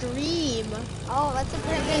your stream. Oh, that's a You're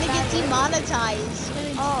pretty gonna get bad demonetized. You're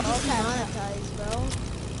gonna Oh, get okay. demonetized, bro.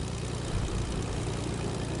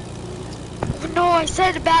 No, I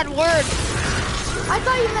said a bad word. I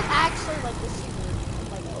thought you meant actually like the C word.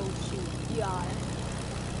 Like, oh shoot, yeah.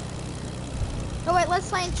 Oh wait, let's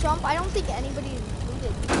play in Trump. I don't think anybody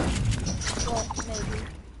included. Well, maybe.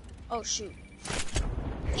 Oh shoot.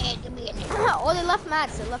 Oh, they left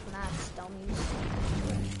mats. Dummies.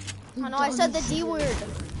 Oh no, I said the D word.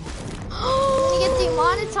 I'm gonna get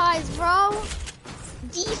demonetized, bro.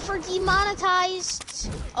 D for demonetized.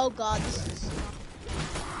 Oh god, this is.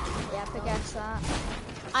 Yeah, pickaxe that.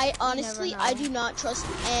 I honestly, know. I do not trust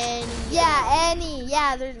any. Yeah, any.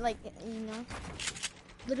 Yeah, they're like, you know.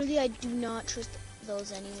 Literally, I do not trust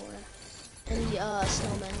those anymore. Any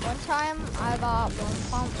snowmen. One time I got one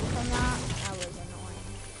pump from that. That was annoying.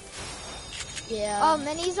 Yeah. Oh,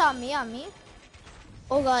 minis on me.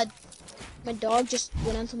 Oh god, my dog just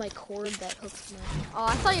went onto my cord that hooked me. Oh,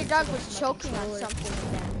 I thought your dog was choking on something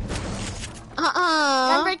again.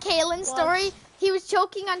 Remember Kaylin's story? He was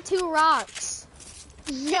choking on 2 rocks.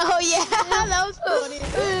 Oh yeah, that was funny.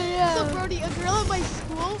 Yeah. So Brody, a girl at my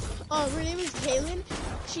school, her name is Kaylin.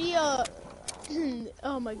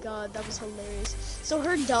 Oh my god, that was hilarious. So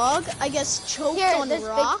her dog, I guess, choked Here, on there's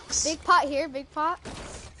rocks. big pot here, big pot.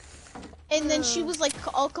 And then she was like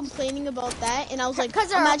all complaining about that, and I was like,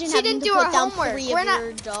 Because imagine she having didn't to do put her down homework. 3 of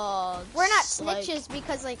your dogs. We're not snitches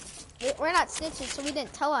because we're not snitches, so we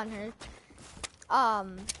didn't tell on her.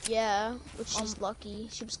 Yeah, which she's lucky.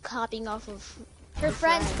 She was copying off of her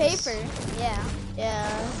friend's paper. Yeah. Yeah.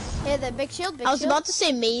 Hey, the big shield. I was about to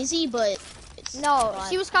say Maisie, but it's no, not.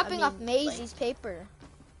 she was copying off Maisie's paper.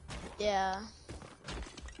 Yeah.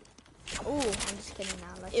 Ooh, I'm just kidding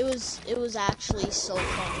now. It was actually so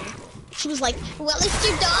funny. She was like, well, if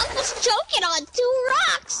your dog was choking on 2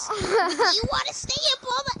 rocks, you want to stay up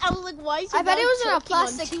all the... I was like, why is your I bet dog it was in a choking on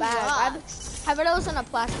plastic 2 bag. rocks? I bet it was in a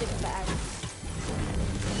plastic bag.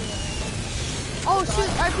 Oh, shoot,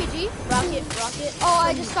 RPG. Rocket. Oh,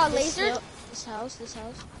 I just got lasered. This house.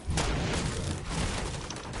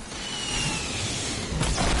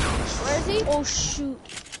 Where is he? Oh, shoot.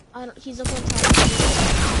 He's up on top.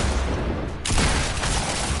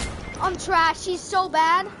 I'm trash. He's so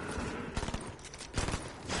bad.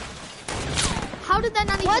 How did that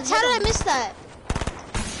not even What? hit How did I him? miss that?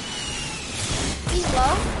 He's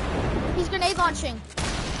low. He's grenade launching.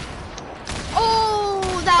 Oh,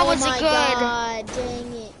 that was my good. God,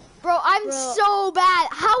 dang it. Bro, I'm so bad.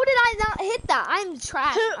 How did I not hit that? I'm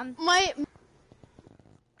trash.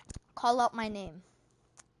 Call out my name.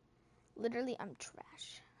 Literally, I'm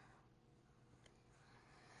trash.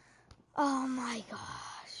 Oh my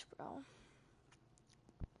gosh, bro.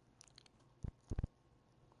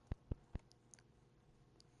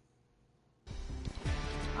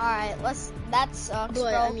 Alright, that sucks,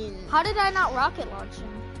 bro. I mean, how did I not rocket launch him?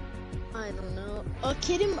 I don't know.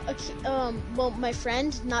 Well, my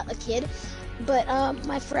friend, not a kid, but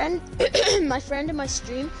my friend, my friend in my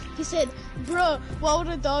stream, he said, "Bro, why would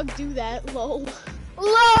a dog do that?" Lol.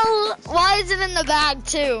 LOL. Why is it in the bag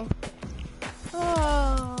too?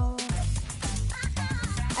 Oh.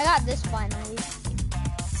 I got this finally.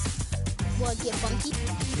 What? Get funky?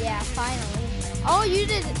 Yeah, finally. Oh, you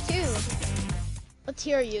did it too. What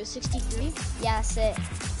tier are you? 63? Yeah, that's it.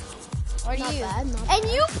 What are you? Bad, not and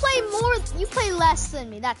bad. you play less than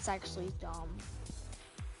me. That's actually dumb.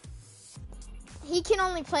 He can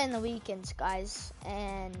only play in the weekends, guys.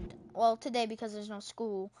 And, well, today because there's no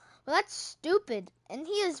school. Well, that's stupid. And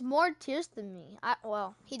he has more tiers than me.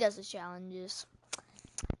 Well, he does the challenges.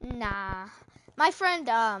 Nah. My friend,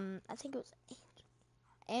 I think it was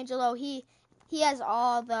Angelo, he has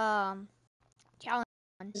all the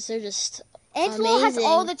challenges. They're just Angelo amazing. has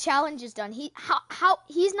all the challenges done. How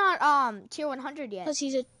he's not tier 100 yet. Because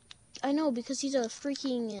because he's a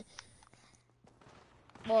freaking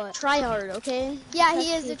what? tryhard, okay? Yeah,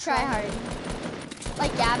 he is a tryhard.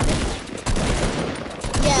 Like Gavin.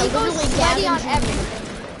 Yeah, he goes literally sweaty Gavin on Jr.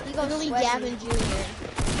 everything. He goes Literally sweaty. Gavin Jr.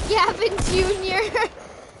 Gavin Jr.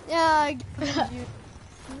 Yeah, Gavin Jr.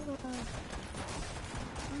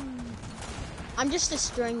 I'm just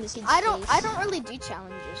destroying this. I don't really do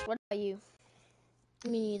challenges. What about you?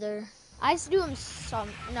 Me neither. I do them some.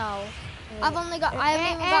 No, I haven't even got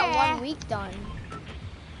 1 week done.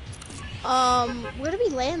 Where did we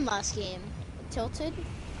land last game? Tilted.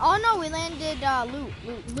 Oh no, we landed loot.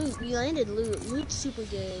 We landed loot. Loot's super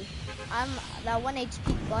good. I'm that 1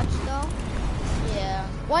 HP clutch though. Yeah.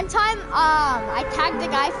 One time, I tagged a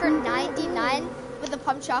guy for 99 with a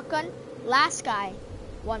pump shotgun. Last guy,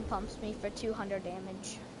 1 pumps me for 200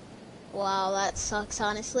 damage. Wow, that sucks,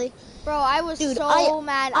 honestly. Bro, I was so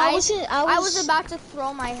mad. I was about to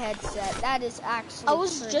throw my headset. That is actually. I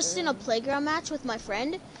was just in a playground match with my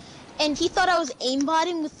friend, and he thought I was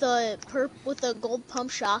aimbotting with the gold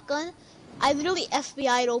pump shotgun. I literally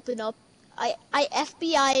FBI'd opened up. I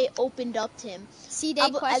FBI opened up to him.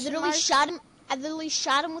 I literally shot him. I literally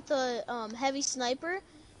shot him with the heavy sniper,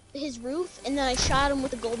 his roof, and then I shot him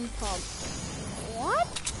with the golden pump. What?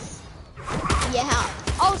 Yeah.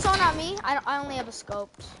 Oh, so not me. I only have a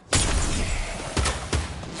scope.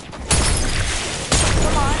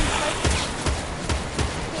 Come on.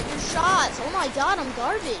 Hit your shots. Oh my god, I'm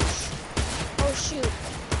garbage. Oh shoot.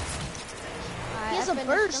 He has a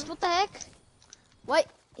burst. What the heck? What?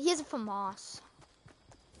 He has a FAMAS.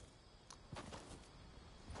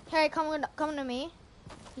 Hey, come to me.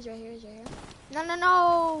 He's right here. He's right here.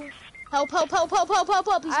 No. Help. He's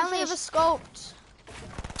I only have a scoped.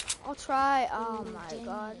 I'll try. Oh my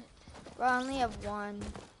god. Bro, I only have 1.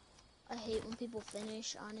 I hate when people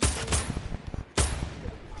finish, honestly.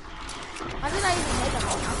 How did I even hit him?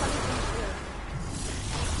 How come he didn't shoot?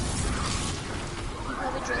 He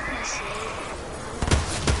probably drove my slate.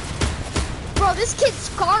 Bro, Bro, this kid's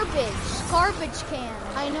garbage. Garbage can.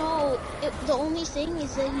 I know. The only thing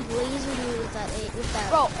is that he lasered me with that.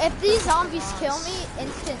 Bro, if these zombies kill me,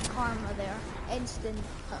 instant karma there. Instant.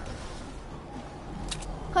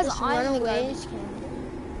 Cause Just I'm run the away. garbage can.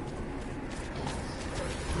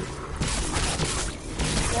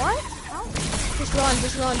 What? Oh.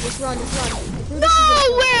 Just run.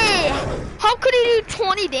 No way! How could he do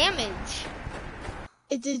 20 damage?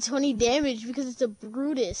 It did 20 damage because it's a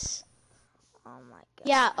Brutus. Oh my god.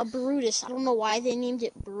 Yeah, a Brutus. I don't know why they named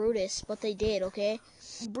it Brutus, but they did, okay?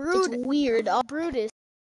 It's Brutus. weird. Brutus.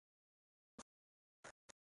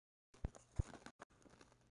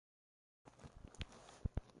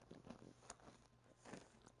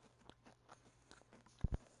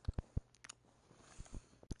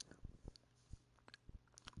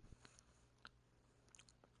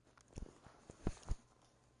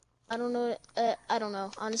 I don't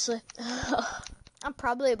know, honestly. I'm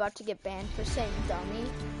probably about to get banned for saying dummy.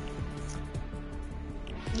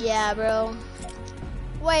 Yeah, bro.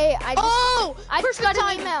 Wait, I just got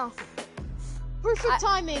timing. an email. Perfect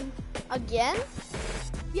timing. Again?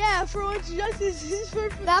 Yeah, for once, this is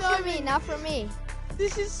perfect Not timing. for me, not for me.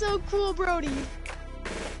 This is so cool, Brody.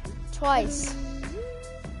 Twice.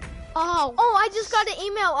 Oh. Oh, I just got an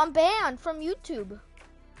email. I'm banned from YouTube.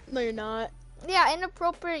 No, you're not. Yeah,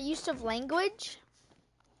 inappropriate use of language.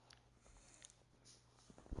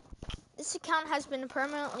 This account has been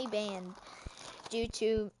permanently banned due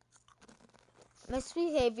to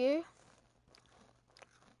misbehavior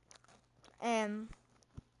and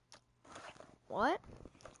what?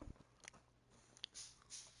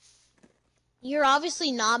 You're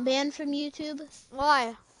obviously not banned from YouTube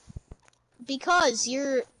Why? because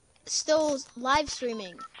you're still live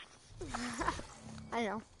streaming. I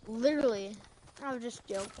know. Literally. I was just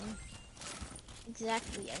joking.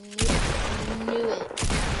 Exactly. I knew it.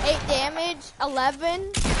 8 damage, 11.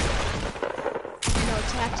 No,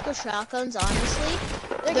 tactical shotguns, honestly,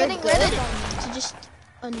 They're getting good rid of them. to just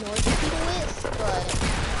annoy the people with,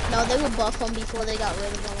 but no, they would buff them before they got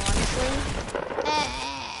rid of them, honestly.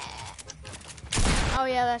 Oh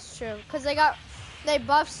yeah, that's true. Cause they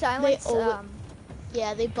buff silence.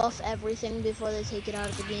 Yeah, they buff everything before they take it out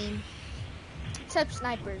of the game. Except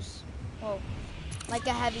snipers. Whoa. Like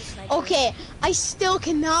a heavy sniper. Okay, I still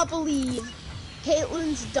cannot believe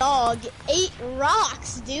Caitlin's dog ate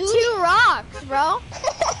rocks, dude. 2 rocks, bro.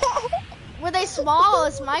 Were they small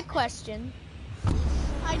is my question.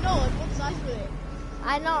 I know, like what size were they?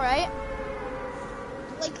 I know, right?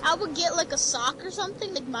 Like I would get like a sock or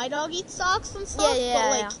something, like my dog eats socks and stuff, Yeah, but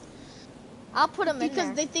like I'll put them in because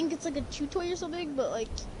there. they think it's like a chew toy or something, but like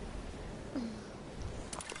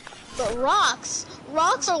but rocks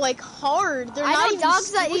are like hard. They're I not know even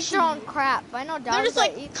dogs that eat squishy. their own crap. I know dogs just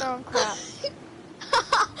that like- eat their own crap.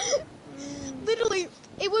 Literally,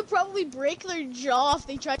 it would probably break their jaw if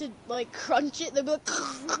they tried to like crunch it. They'd be like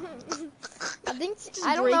I think just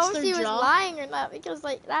I don't know breaks if their he was jaw. lying or not because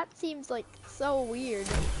like that seems like so weird.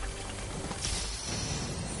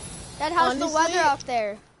 Dad, how's the Honestly- weather out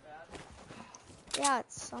there? Yeah,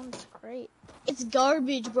 it sounds great. It's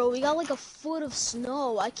garbage, bro. We got like a foot of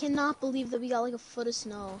snow. I cannot believe that we got like a foot of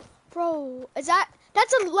snow. Bro, that's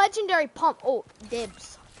a legendary pump. Oh,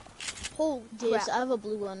 dibs. Holy Dibs, crap. I have a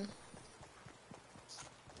blue one.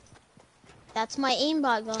 That's my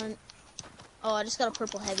aimbot gun. Oh, I just got a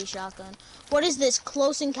purple heavy shotgun. What is this?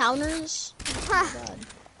 Close encounters? God.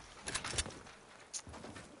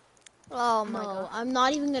 Oh my No, god. I'm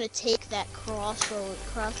not even gonna take that crossbow.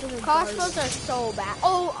 Crossbows Crossbows are so bad.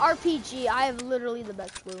 Oh, RPG. I have literally the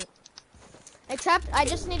best loot. Except I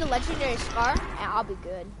just need a legendary scar and I'll be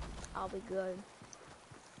good. I'll be good.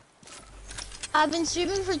 I've been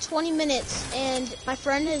streaming for 20 minutes, and my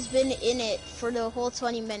friend has been in it for the whole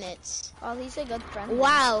 20 minutes. Oh, he's a good friend.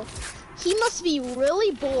 Wow. He must be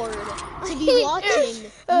really bored to be watching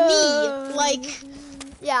me. Like,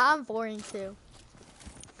 Yeah, I'm boring too.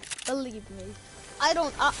 Believe me.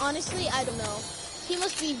 honestly, I don't know. He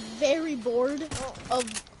must be very bored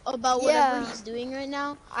about whatever he's doing right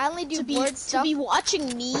now. I only do To board stuff. be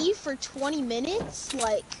watching me for 20 minutes?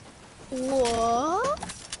 Like, what?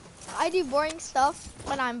 I do boring stuff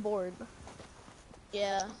when I'm bored.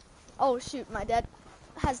 Yeah. Oh shoot, my dad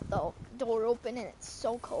has the door open and it's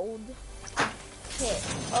so cold.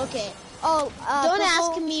 Okay. Oh, Don't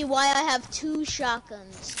ask me why I have 2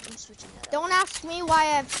 shotguns. I'm switching that up. Don't ask me why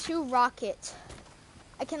I have 2 rockets.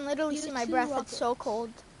 I can literally You see have my 2 breath. rockets. It's so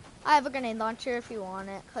cold. I have a grenade launcher if you want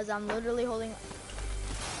it, cause I'm literally holding.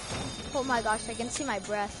 Oh my gosh, I can see my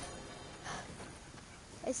breath.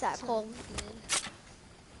 It's that cold.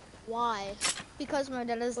 Why? Because my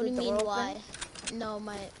dad has What the do you door mean open. why? No,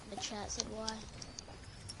 my chat said why.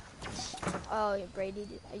 Oh, Brady,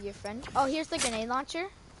 your friend. Oh, here's the grenade launcher.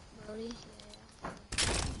 Brody.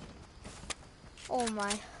 Oh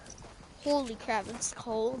my. Holy crap, it's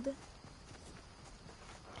cold.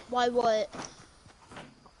 Why what?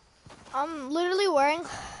 I'm literally wearing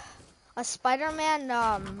a Spider-Man,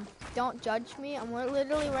 don't judge me. I'm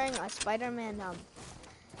literally wearing a Spider-Man,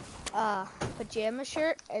 pajama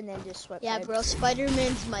shirt and then just sweatpants. Yeah, bro,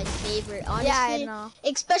 Spider-Man's my favorite. Honestly, Yeah, I know.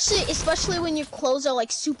 Especially when your clothes are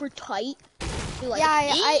like super tight. You're like,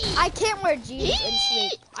 Yeah, I can't wear jeans and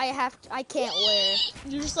sleep. I can't wear.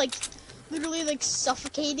 You're just like literally like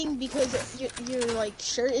suffocating because your like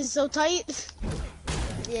shirt is so tight.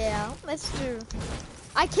 Yeah, that's true.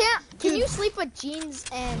 I can't. Can Dude. you sleep with jeans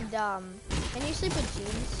and Can you sleep with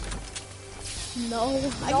jeans? No,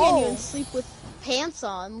 I can't even sleep with pants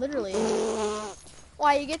on. Literally.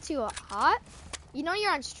 Why, you get too hot? You know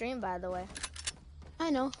you're on stream, by the way. I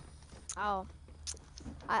know. Oh,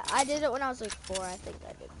 I did it when I was like 4. I think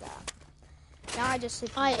I did that. Now I just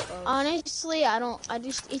sleep. Honestly, I don't.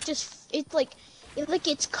 It's like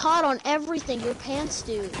it's caught on everything. Your pants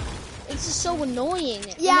do. It's just so annoying.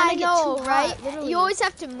 Yeah, I know, right? Hot, you always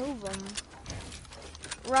have to move them,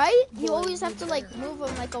 right? Boy, you always have to like move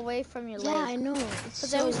them like away from your leg. Yeah, I know. It's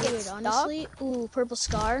so so weird, honestly. Ooh, purple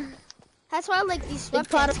scar. That's why I like these sweatpants. Big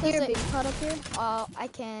pot up here. Big pot up here. I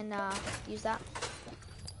can use that.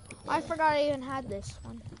 Yeah. I forgot I even had this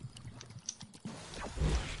one.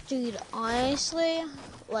 Dude, honestly,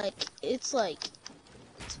 it's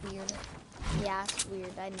weird. Yeah, it's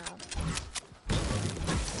weird. I know.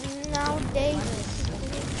 Nowadays.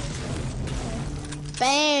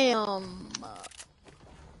 Bam.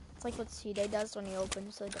 It's like what C-Day does when he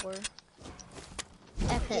opens the door.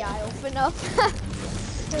 FBI, open up.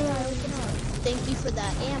 Thank you for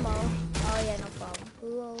that ammo. Oh yeah, no problem.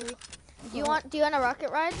 Hello. Do you want a rocket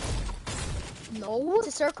ride? No.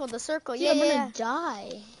 The circle. Dude, yeah, I'm yeah. gonna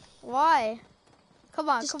die. Why? Come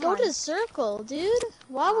on, Just come go on. to the circle, dude.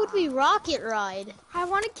 Why would we rocket ride? I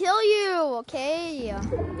want to kill you, okay?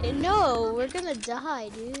 No, we're gonna die,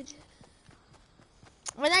 dude.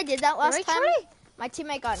 When I did that last time, Trey? my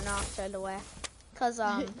teammate got knocked right away. Cause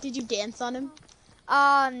Did you dance on him?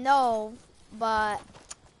 No, but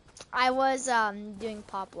I was doing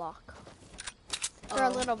pop lock for a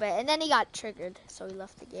little bit, and then he got triggered, so he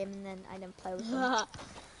left the game, and then I didn't play with him.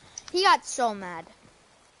 He got so mad.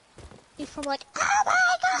 He's probably like, oh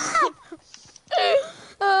my god!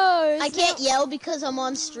 I can't yell because I'm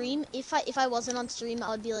on stream. If I wasn't on stream, I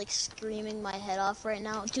would be like screaming my head off right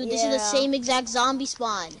now. Dude, this is the same exact zombie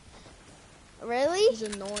spawn. Really? He's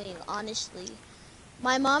annoying, honestly.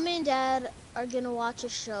 My mom and dad are gonna watch a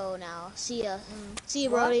show now. See ya. See ya,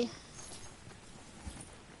 Brody.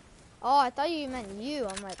 Oh, I thought you meant you.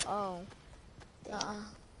 I'm like, oh.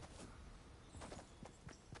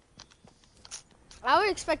 I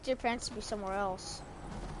would expect your parents to be somewhere else.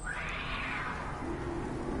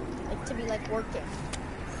 Like to be like working,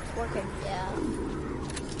 yeah.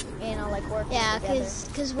 You know, like working. Yeah, together.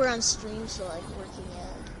 cause we're on stream, so like working. Yeah.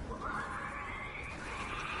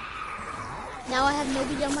 Now I have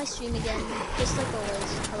nobody on my stream again, just like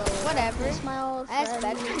always. Hello. Whatever. That's my old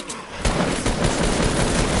friend.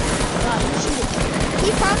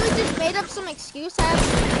 He probably just made up some excuse. I have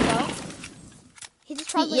to go. He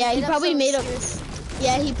just probably made up.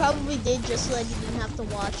 Yeah, he probably did just so that he didn't have to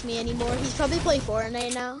watch me anymore. He's probably playing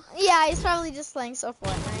Fortnite now. Yeah, he's probably just playing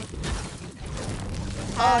Fortnite.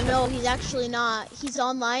 Oh no, he's actually not. He's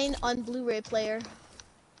online on Blu-ray player.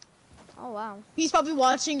 Oh wow. He's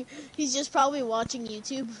just probably watching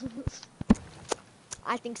YouTube.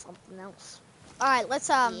 I think something else. All right, let's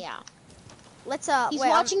Yeah. He's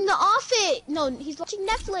watching The Office. No, he's watching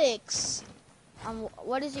Netflix.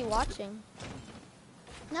 What is he watching?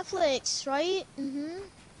 Netflix, right?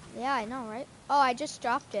 Yeah, I know, right? Oh, I just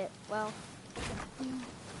dropped it. Well.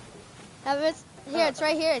 It's here. It's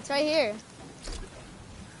right here. It's right here.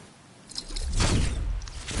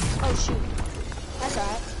 Oh shoot. That's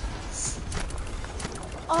alright.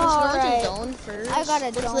 Let's go to zone first. I got a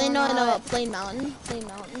Let's zone. land on Plain Mountain. Plain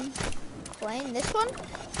Mountain. Plain? This one?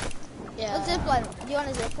 Yeah. Let's zip line. Do you want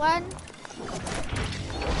to zip line?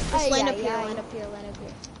 Just land up here. Land up here. Land up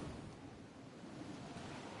here.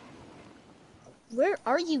 Where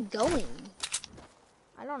are you going?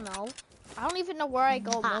 I don't know. I don't even know where I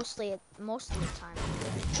go most of the time.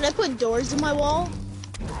 Should I put doors in my wall?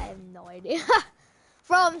 I have no idea.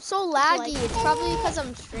 Bro, I'm so laggy. It's probably because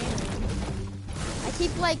I'm streaming. I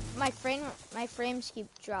keep like my frames keep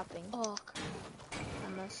dropping. Oh,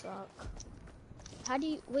 that must suck. How do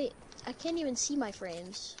you wait? I can't even see my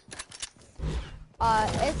frames.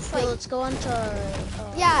 It's Okay, like, let's go on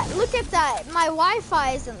to. yeah, look at that. My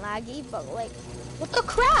Wi-Fi isn't laggy, but like, What the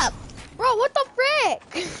crap? bro, what the frick?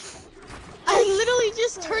 I literally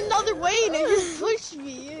just turned the other way and it just pushed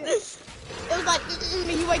me. It was like,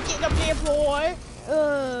 you ain't getting up there, boy.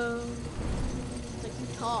 It's like, you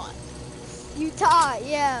taught. You taught,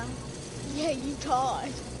 yeah. Yeah, you taught.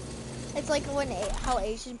 It's like how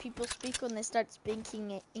Asian people speak when they start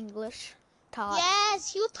speaking English. Taught.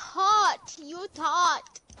 Yes, you taught. You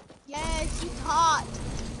taught. Yes, you taught.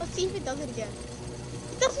 Let's see if it does it again.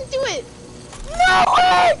 It doesn't do it. No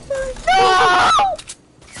way! No!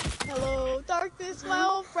 Hello, darkness, my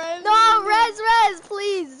old friend. No, Res,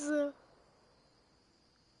 please.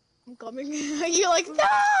 I'm coming. You're like, no!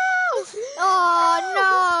 Oh,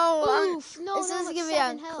 no. Oof, no, This is it's going to be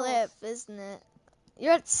on 7 health. clip, isn't it?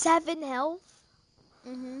 You're at 7 health?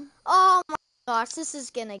 Mm-hmm. Oh my gosh, this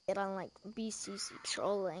is going to get on like BCC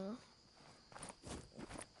trolling.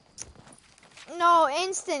 No,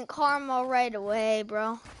 instant karma right away,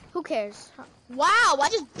 bro. Who cares? Wow, I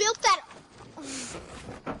just built that.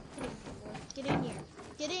 Get in here.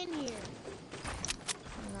 Get in here.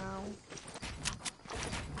 No.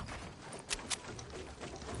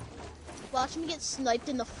 Watch me get sniped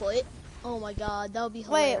in the foot. Oh my god, that would be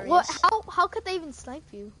hilarious. Wait, what? How could they even snipe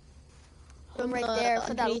you? From right there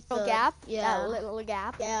for that little gap? Yeah. That little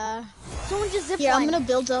gap? Yeah. Someone just ziplined. Yeah, I'm gonna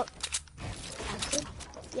build up.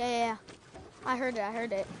 Yeah. I heard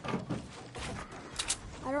it.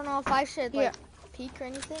 I don't know if I should like peek or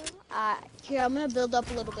anything. Here, I'm gonna build up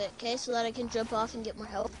a little bit, okay, so that I can jump off and get more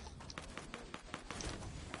help.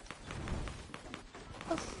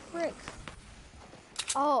 Oh frick!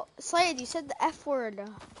 Oh, Slade, you said the F word.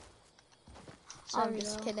 Sorry, I'm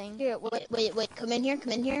just kidding. Here, wait. Come in here.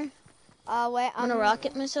 Wait. I'm gonna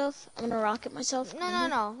rocket myself.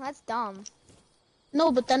 No. That's dumb.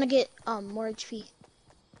 No, but then I get more HP.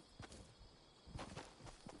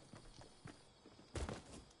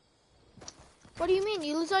 What do you mean?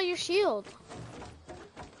 You lose all your shield.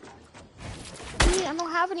 I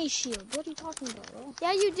don't have any shield. What are you talking about, bro?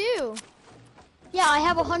 Yeah, you do. Yeah, I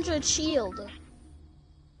have 100 shield.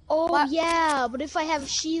 Oh, what? Yeah, but if I have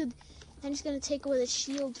shield, then it's gonna take away the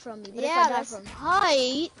shield from me. But yeah, if I die from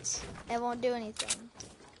height, it won't do anything.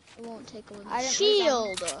 It won't take away my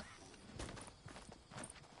shield.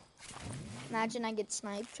 Imagine I get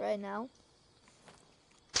sniped right now.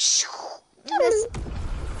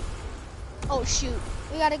 Oh shoot!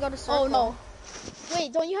 We gotta go to circle. Oh no!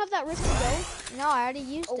 Wait, don't you have that risk to go? No, I already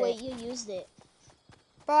used it. Oh wait, you used it.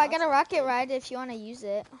 Bro, I got a rocket ride if you want to use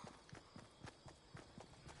it.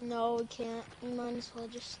 No, we can't. We might as well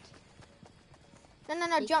just...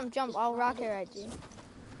 No, jump. I'll rocket ride you.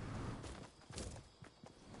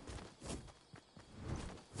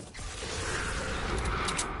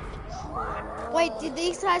 Wait, did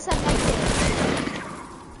these guys have medkits?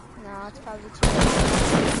 No, it's probably too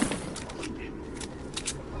late.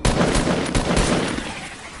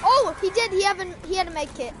 Oh, he did. He had a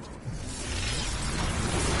medkit.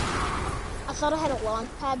 I thought I had a launch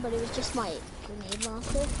pad, but it was just my grenade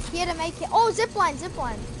launcher. He had a medkit. Oh,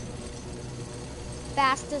 zipline.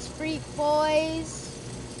 Fastest freak, boys.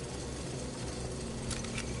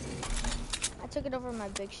 I took it over my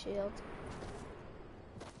big shield.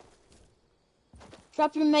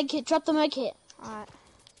 Drop your med kit. Drop the med kit. Alright.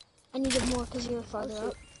 I need it more because you're farther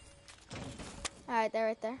up. Alright, they're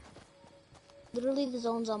right there. Literally, the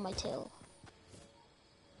zone's on my tail.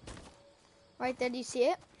 Right there, do you see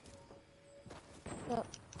it? Yep.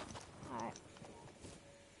 Alright.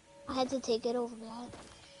 I had to take it over that.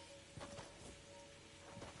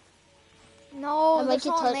 No, there's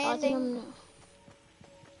no landing. I'm...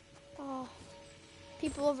 Oh,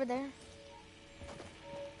 people over there.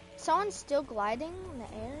 Someone's still gliding in the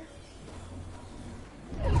air.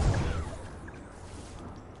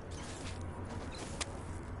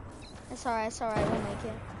 It's alright, we'll make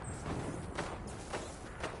it.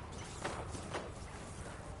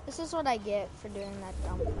 This is what I get for doing that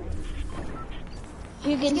dumb thing.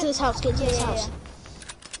 Here, get into this house, get into this house. Yeah.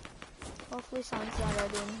 Hopefully someone's not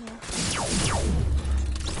already in here.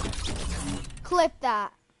 Clip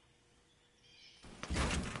that.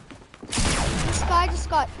 This guy just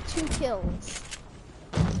got 2 kills.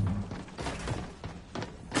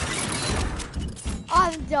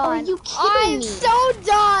 I'm done. Are you kidding me? I'm so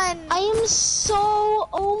done. I am so,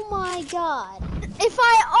 oh my god. If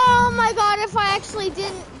I actually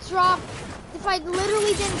didn't drop, if I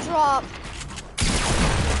literally didn't drop.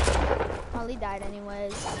 Well, he died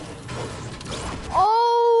anyways.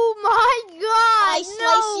 Oh my god,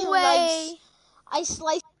 no way. I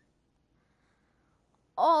sliced.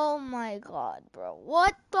 Oh my god, bro.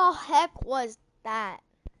 What the heck was that.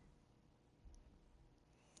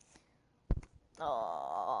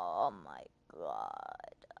 Oh my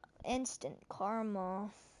god. Instant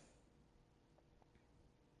karma.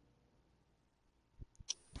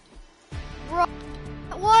 Bro,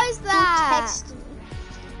 what was that? Text me.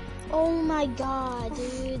 Oh my god,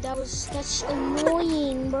 dude, that's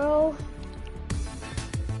annoying, bro.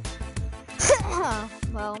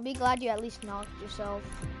 Well, be glad you at least knocked yourself.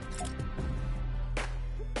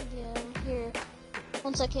 Yeah, here.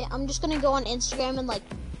 1 second. I'm just gonna go on Instagram and like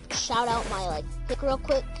shout out my pick real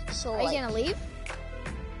quick. So Are you gonna leave?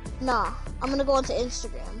 Nah, I'm gonna go onto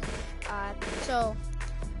Instagram. So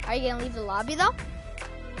are you gonna leave the lobby though?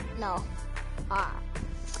 No. Ah.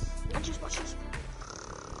 Watch this.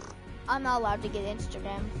 I'm not allowed to get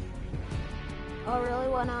Instagram. Oh really?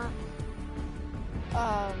 Why not?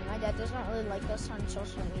 My dad doesn't really like us on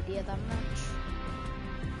social media that much.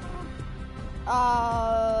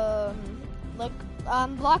 Look,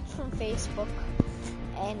 I'm blocked from Facebook,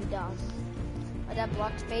 and my dad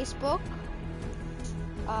blocked Facebook.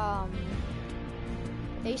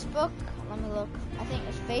 Facebook. Let me look. I think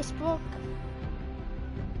it's Facebook.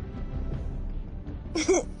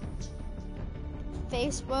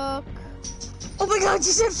 Facebook. Oh my god,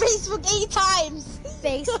 you said Facebook 8 times!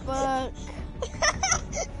 Facebook.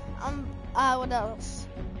 What else?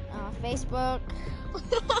 Facebook.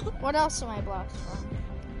 What else am I blocked from?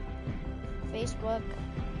 Facebook.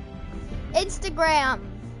 Instagram.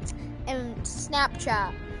 And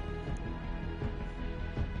Snapchat.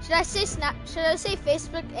 Should I say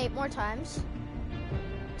Facebook 8 more times?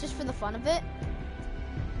 Just for the fun of it?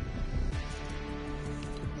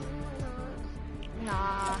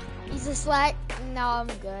 Nah. He's just like, no, I'm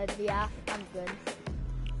good. Yeah, I'm good.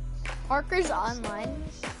 Parker's online.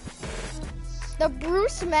 The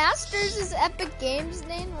Bruce Masters is Epic Games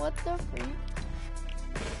name? What the freak?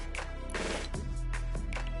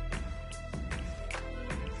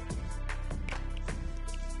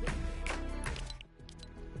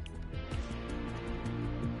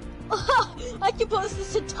 I can post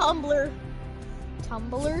this to Tumblr.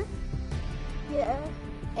 Tumblr? Yeah.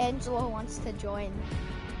 Angela wants to join.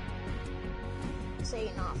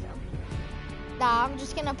 Saying off him. Nah, I'm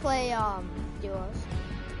just gonna play duos.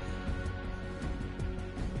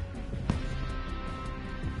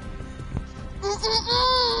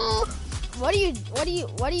 What are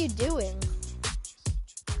you doing?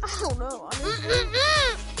 I don't know.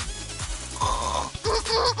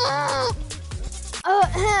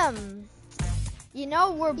 You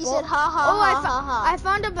know we're He both. said ha ha ha ha ha. I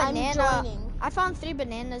found a banana. I'm joining. I found 3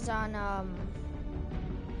 bananas on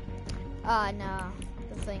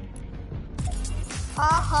the thing.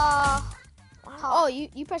 Ha ha. Oh,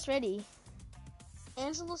 you press ready.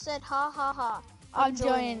 Angela said ha ha ha. I'm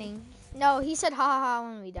joining. No, he said ha ha ha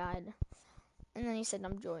when we died. And then he said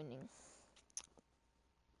I'm joining.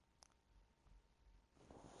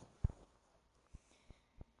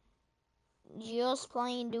 Just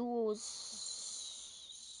playing duos.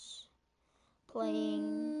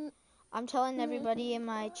 Playing. I'm telling everybody in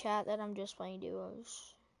my chat that I'm just playing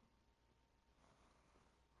duos.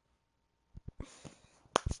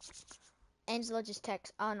 Angela just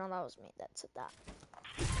texted. Oh no, that was me that said that.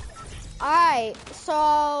 Alright,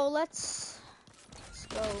 so let's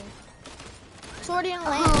go. Sorting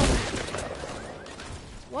land.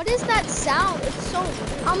 What is that sound? It's so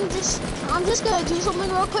weird. I'm just gonna do something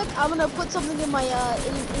real quick. I'm gonna put something in my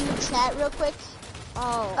in the chat real quick.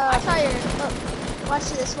 Oh, I thought you were. Watch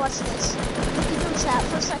this. Look at your chat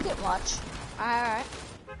for a second. Watch. Alright.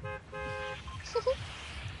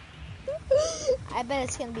 I bet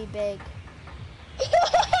it's gonna be big.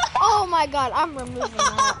 Oh my god, I'm removing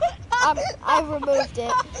that. I removed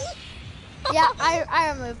it. Yeah,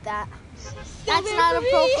 I removed that. That's not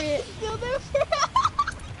appropriate. Still there for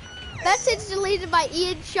Message deleted by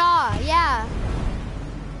Ian Shaw. Yeah.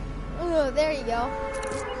 Oh, there you go.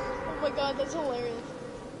 Oh my god, that's hilarious.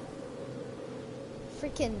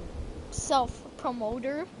 Freaking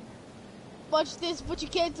self-promoter. Watch this, but you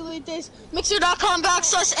can't delete this.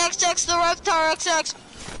 Mixer.com/XX the Reptar XX.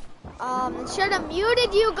 Should have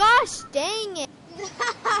muted you, gosh dang it.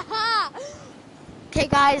 Okay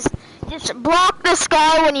guys, just block this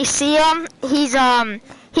guy when you see him. He's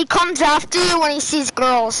he comes after you when he sees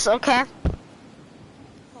girls, okay?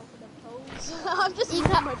 I'm just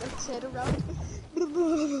moving my head around.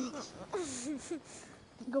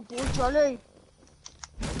 Good boy, Charlie.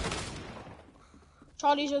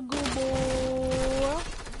 Charlie's a good boy.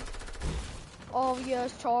 Oh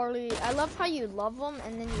yes, Charlie. I love how you love him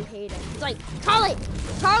and then you hate him. It's like, Charlie!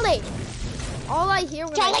 Charlie! All I hear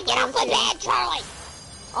when Charlie, get off the bed, Charlie!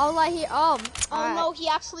 All I hear, Oh no, he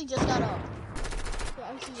actually just got up.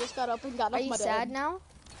 actually just got up and got Are off you my sad bed. now?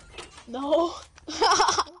 No.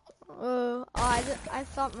 I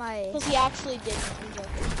thought my... Because he actually didn't. I'm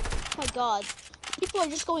joking. Oh my god. People are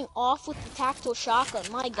just going off with the tactical shotgun.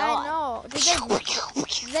 My god. I know.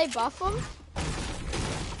 Did they buff them?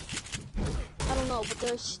 I don't know, but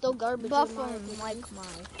they're still garbage. Buff them like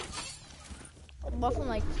buff them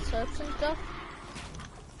like slurps and stuff?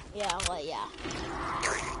 Yeah, well, yeah.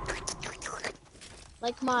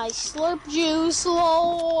 Like my slurp juice.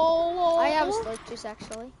 I have a slurp juice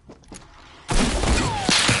actually.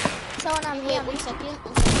 Someone on me. Wait, 1 second.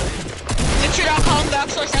 Make sure don't call him back,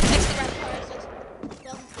 so that's next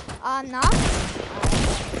Not?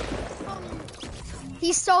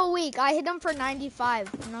 He's so weak. I hit him for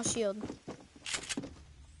 95. No shield.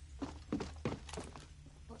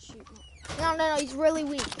 Oh, shoot. No, he's really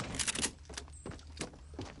weak.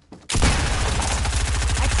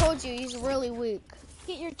 I told you, he's really weak.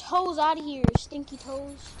 Get your toes out of here, stinky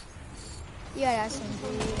toes. Yeah, that's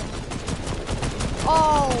indeed.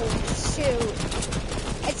 Oh, shoot.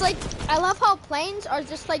 It's like, I love how planes are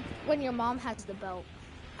just like when your mom has the belt.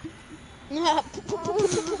 Because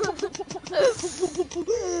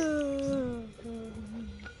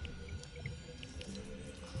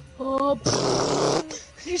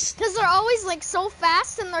they're always like so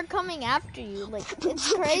fast and they're coming after you. Like,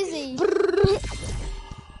 it's crazy.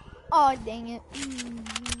 Oh, dang it.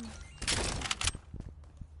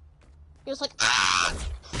 He was like,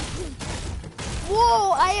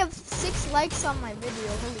 whoa, I have 6 likes on my video.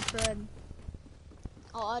 Holy crud.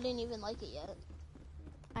 oh, I didn't even like it yet.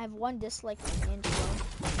 I have 1 dislike from Angelo.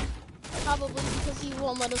 Probably because you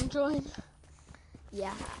won't let him join.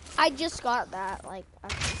 Yeah, I just got that, like,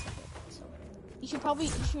 after a second. So. You should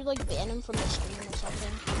like ban him from the stream or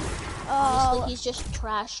something. Oh, Honestly, he's just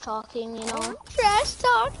trash talking, you know? trash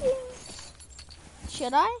talking.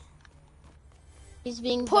 Should I? He's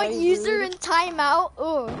being Put very user rude. in timeout.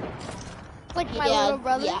 Ooh. Like my little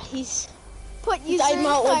brother. Yeah, he's Put user in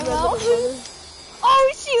timeout like my little timeout. brother.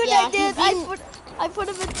 Oh shoot, Yeah, I did. I put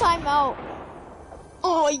him in timeout.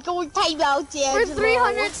 Oh, you're going timeout, yeah. For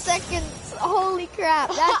 300 seconds. Holy crap,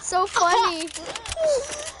 that's so funny.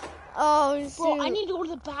 Oh shoot. Bro, I need to go to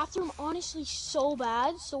the bathroom honestly so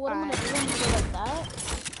bad. So what I'm gonna do, I'm gonna go like that.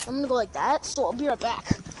 I'm gonna go like that, so I'll be right back.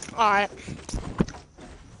 Alright.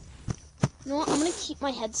 You know what, I'm gonna keep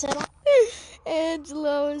my headset on.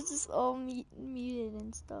 Angelo is just all muted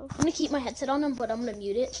and stuff. I'm gonna keep my headset on, but I'm gonna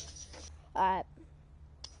mute it. Alright.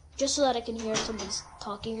 Just so that I can hear if somebody's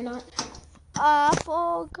talking or not. I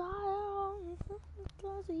forgot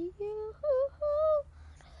because of you.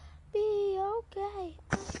 Be okay.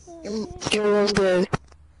 You're good.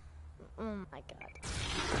 Oh my god.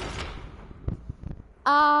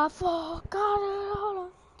 I forgot it all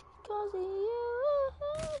because of you.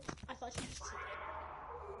 I thought you just...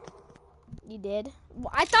 You did?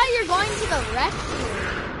 I thought you were going to the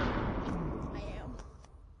restroom. I am.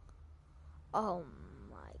 Oh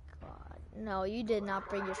my god. No, you did not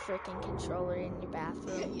bring your freaking controller in your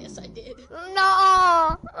bathroom. Yes, I did.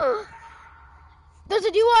 No! There's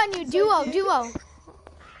a duo on you. Duo.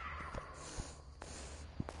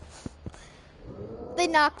 They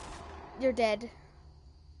knocked. You're dead.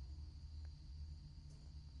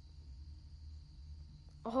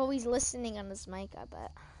 Oh, he's listening on his mic, I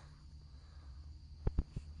bet.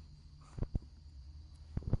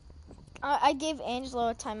 I gave Angelo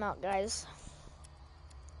a timeout, guys.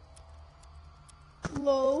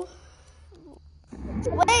 Low.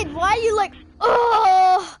 Wait, why are you like,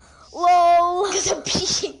 oh, whoa. Because I'm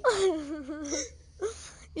peeing.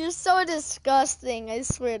 You're so disgusting, I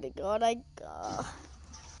swear to God. There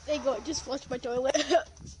you go, I just flushed my toilet.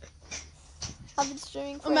 I've been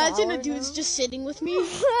streaming for Imagine an a hour dude's now. just sitting with me.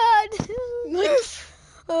 Like,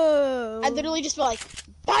 oh. I literally just be like,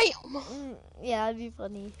 BAM! Yeah, that'd be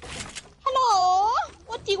funny. Hello!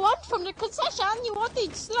 What do you want from the concession? You want the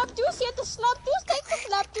slap juice? You have the slap juice? Take the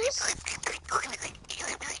slap juice.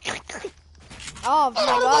 Oh my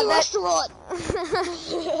God, restaurant!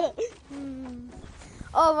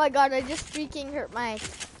 Oh my God, I just freaking hurt my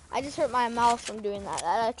mouth from doing that.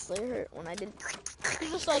 That actually hurt when I did.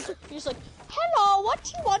 You're just like, hello, what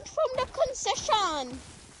do you want from the concession?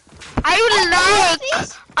 I would like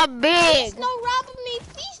a big Please no rob me,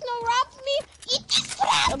 please no rob me. Eat this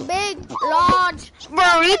crap! A big, large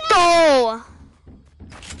burrito.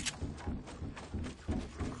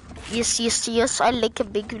 Yes, I like a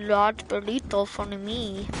big, large burrito for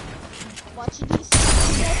me. Watch this.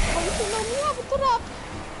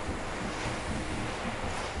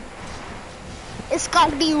 It's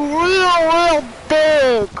gotta be real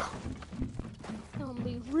big. It's gonna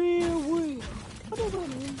be real.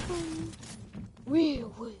 Real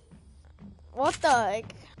stuck.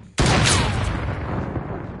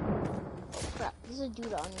 Crap, there's a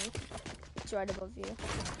dude on me. It's right above you.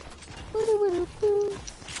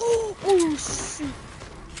 Oh, shoot.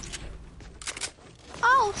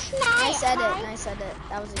 Oh, snap. Nice edit. Nice edit.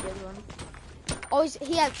 That was a good one. Oh,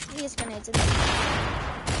 he has grenades in there.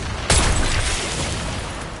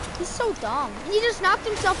 He's so dumb. He just knocked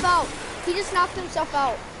himself out. He just knocked himself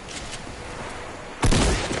out.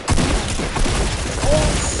 Oh,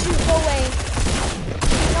 shoot. No way.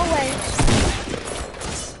 No way.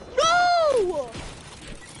 No!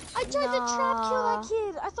 I tried to trap kill that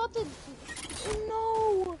kid. I thought that...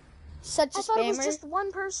 No. Such a I thought it was spammer. just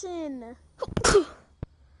one person.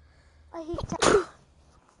 I hate that.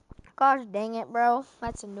 Gosh dang it, bro.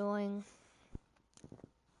 That's annoying.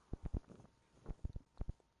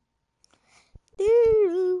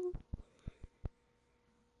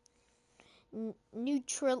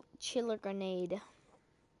 Neutral chiller grenade.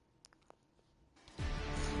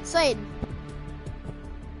 Slade.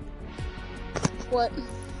 What?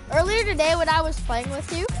 Earlier today when I was playing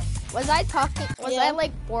with you, was I talking, was Yeah. I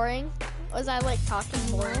like boring? Was I like talking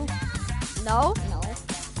boring? No? No.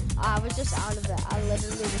 I was just out of it. I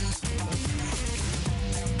literally was speaking.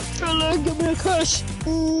 Give me a kiss.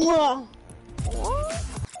 Mwah. What?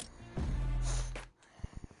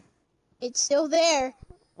 It's still there.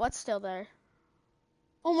 What's still there?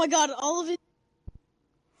 Oh my god, all of it.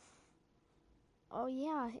 Oh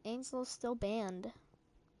yeah, Angelo's still banned.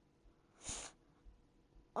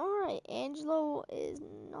 Alright, Angelo is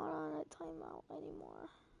not on a timeout anymore.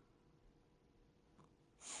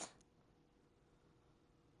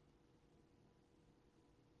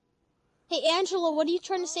 Hey, Angela, what are you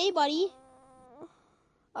trying to say, buddy?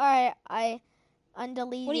 Alright, I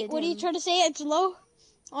undeleted What are you him. trying to say, Angelo?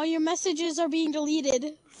 All your messages are being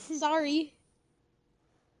deleted. Sorry.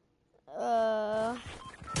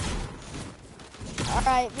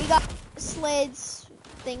 Alright, we got Slade's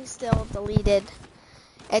thing still deleted.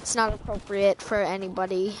 It's not appropriate for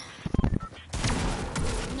anybody.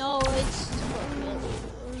 No,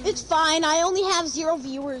 it's fine. I only have 0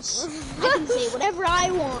 viewers. I can say whatever I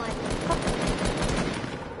want.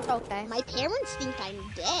 Okay. My parents think I'm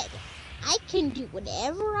dead. I can do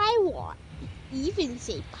whatever I want. Even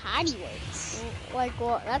say potty words. Like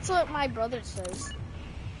what? That's what my brother says.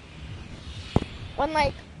 When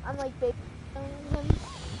like I'm like baby him.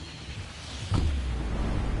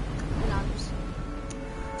 And I'm just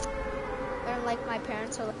and like my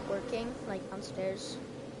parents are like working like downstairs.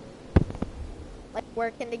 Like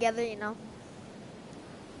working together, you know.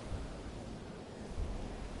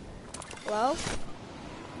 Hello?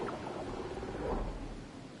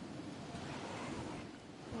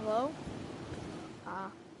 Hello?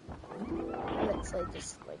 Let's like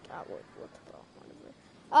just like at work. What the hell? Whatever.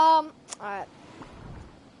 Alright.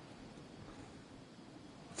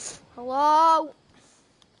 Hello?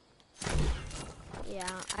 Yeah,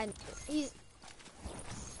 he's.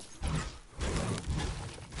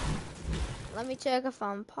 Let me check if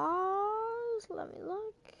I'm paused. Let me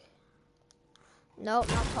look. Nope,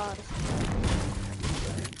 not paused.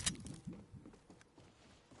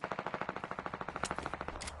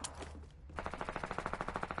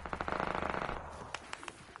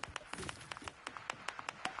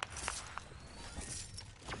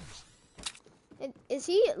 Is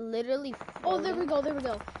he literally Oh, there we floating?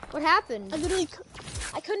 go. What happened?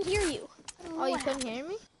 I couldn't hear you. Oh, you couldn't hear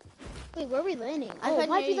me? Wait, where are we landing? I Oh, couldn't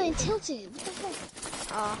why hear are we you. landing tilted? What the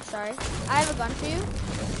heck? Oh, sorry. I have a gun for you.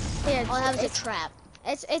 Here, All I have is a it's, trap.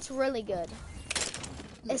 it's really good.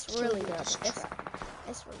 It's Kill really you with good. this trap.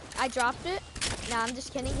 It's really, I dropped it. Nah, I'm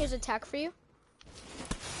just kidding. Here's a tack for you.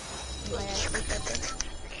 Oh, yeah, it's right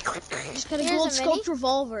there. Just got a Here's gold a mini. scoped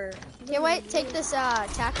revolver. Here, wait. Take this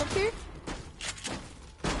tack up here.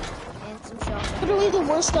 And some shells. Literally the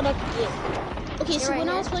worst gun I could get. Okay, You're so right when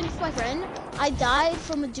I here. was playing with my friend, I died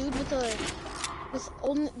from a dude with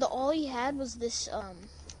only all he had was this gun.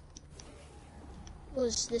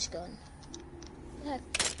 What the heck?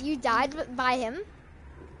 You died by him?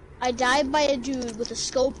 I died by a dude with a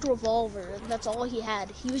scoped revolver. That's all he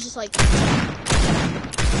had. He was just like,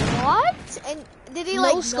 What? And did he No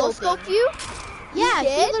like scoping. no scope you? yeah, he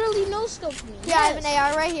did? literally no scoped me. Yeah, I have an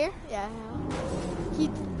Yes. AR right here. Yeah.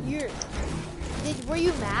 Were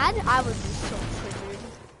you mad? I would be so triggered.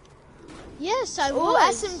 Yes, I Ooh,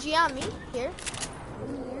 was. SMG on me. Here.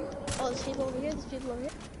 Oh, there's people over here. There's people over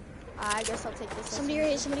here. I guess I'll take this. Somebody right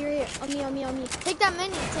here. Somebody right here. On me. Take that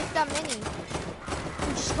mini. Take that mini.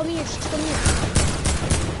 Just come here. Just come here.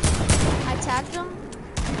 I tagged him.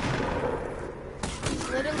 He's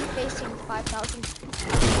literally facing 5,000.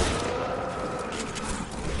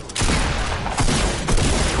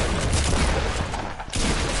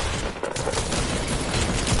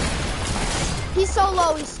 so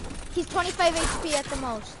low. He's 25 HP at the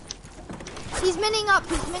most. He's minning up.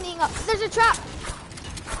 He's minning up. There's a trap.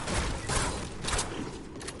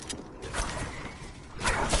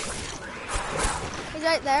 He's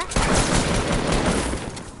right there.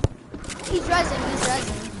 He's rezzing. He's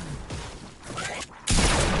rezzing.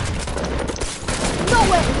 No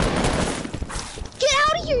way. Get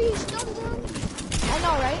out of here, you dumb zombie. I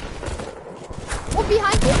know, right? Oh,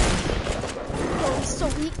 behind you. Oh, he's so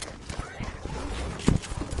weak.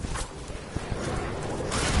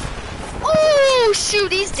 Oh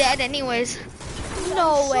shoot, he's dead anyways.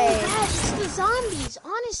 No way. So bad. It's the zombies,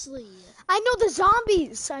 honestly. I know the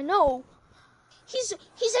zombies. I know. He's a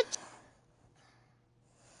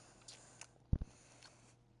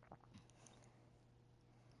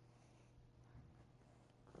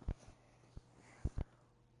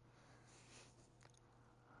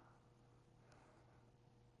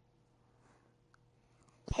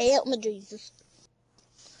Hail my Jesus.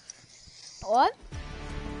 What?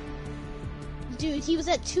 Dude, he was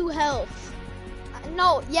at 2 health.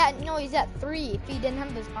 No, he's at 3 if he didn't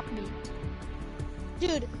have the zombies.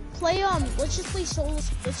 Dude, let's just play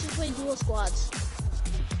duo squads.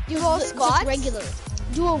 Duo squads?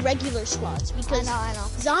 Duo regular squads, because I know.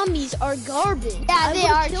 zombies are garbage. Yeah, they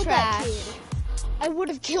are killed trash. That kid. I would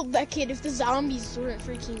have killed that kid if the zombies weren't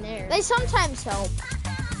freaking there. They sometimes help.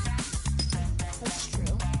 That's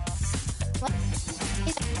true. What?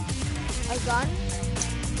 A gun?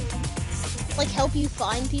 Like help you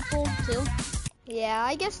find people too? Yeah,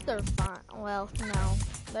 I guess they're fine. Well, no.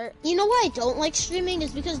 You know why I don't like streaming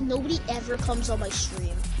is because nobody ever comes on my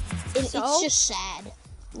stream. It's just sad.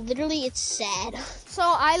 Literally, it's sad. So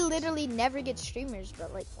I literally never get streamers,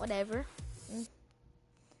 but like whatever.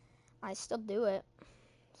 I still do it.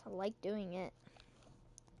 I like doing it.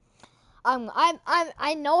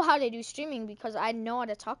 I know how to do streaming because I know how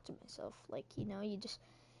to talk to myself. Like, you know, if you just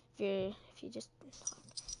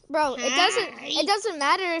bro, it doesn't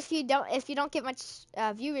matter if you don't get much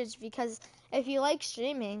viewers, because if you like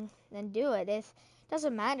streaming, then do it. It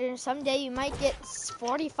doesn't matter. Someday you might get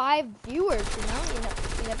 45 viewers, you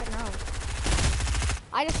never know.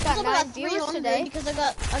 I just got 9 viewers today because I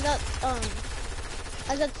got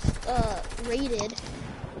rated.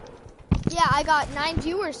 Yeah, I got 9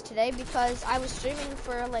 viewers today because I was streaming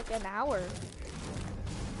for like an hour.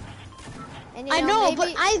 And I know, but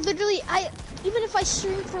even if I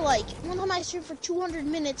stream for like, one time I streamed for 200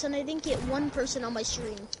 minutes and I didn't get one person on my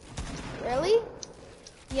stream. Really?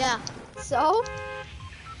 Yeah. So?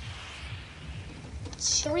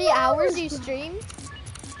 3 hours you streamed?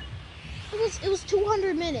 It was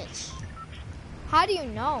 200 minutes. How do you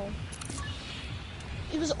know?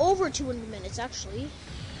 It was over 200 minutes actually.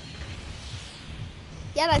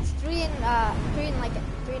 Yeah, that's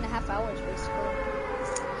 3.5 hours basically.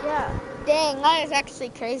 Yeah. Dang, that is actually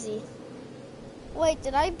crazy. Wait,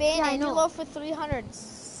 did I ban Angelo for 300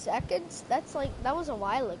 seconds? That was a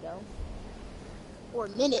while ago. Or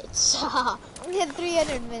minutes. Yeah,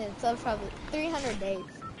 300 minutes. That was probably 300 days.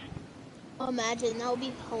 Imagine, that would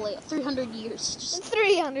be hilarious. 300 years. Just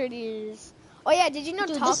 300 years. Oh yeah, did you know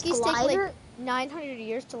talkies take like 900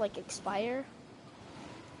 years to like expire?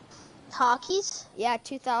 Talkies? Yeah,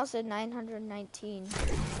 2,919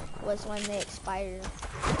 was when they expired.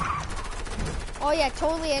 Oh yeah,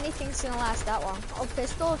 totally anything's gonna last that long. Oh,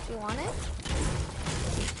 pistol if you want it.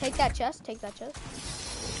 Take that chest,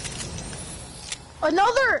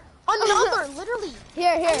 Another, literally.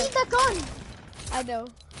 Here. I need that gun. I know.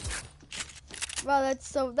 Wow,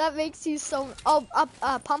 that makes you so,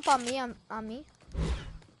 pump on me, on me.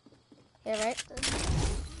 Yeah, right?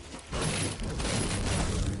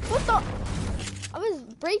 What the? I was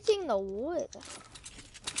breaking the wood.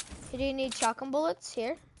 Do you need shotgun bullets?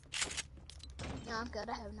 Here. No, I'm good.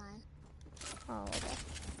 I have 9. Oh, okay.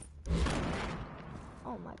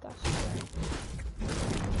 Oh my gosh.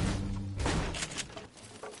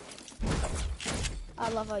 I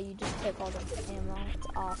love how you just take all the ammo. It's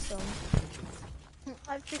awesome.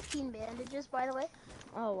 I have 15 bandages, by the way.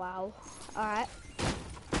 Oh wow. Alright.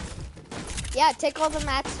 Yeah, take all the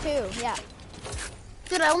mats too. Yeah.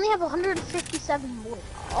 Dude, I only have 157 more.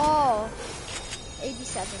 Oh.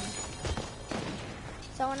 87.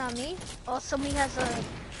 Someone on me? Oh, somebody has a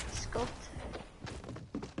scope.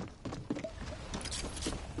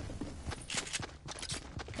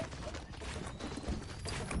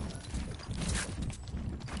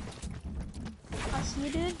 I see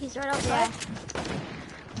you, dude. He's right outside. Yeah.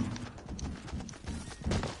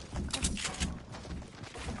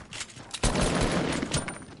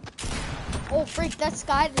 Oh, freak, that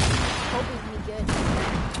sky is hoping me good.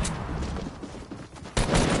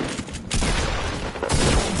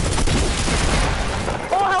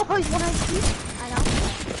 No, he's 1 HP. I know.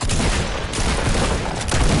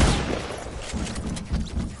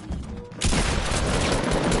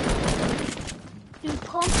 Dude,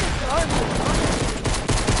 pumps are garbage.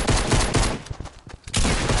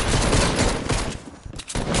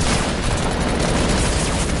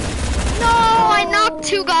 No, I knocked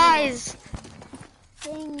 2 guys.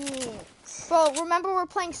 Dang it. Bro, remember we're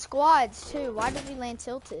playing squads too. Why did we land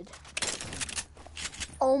tilted?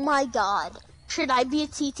 Oh my god. Should I be a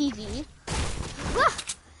TTV?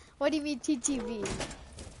 What do you mean TTV?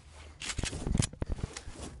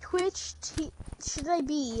 Should I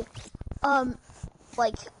be,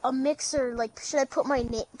 like a mixer? Like, should I put my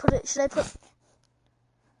name? Should I put?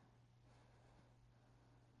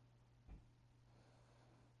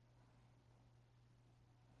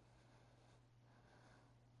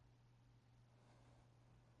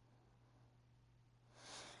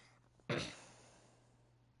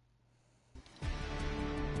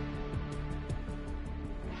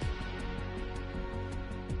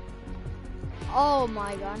 Oh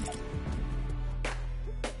my god.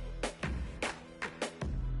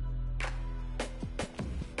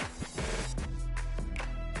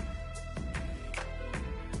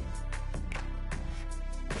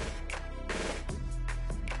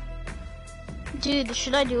 Dude,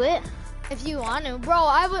 should I do it? If you want to, bro,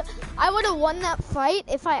 I would have won that fight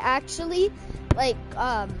if I actually, like,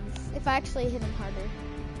 if I actually hit him harder.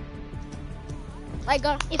 Like,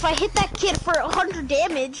 If I hit that kid for 100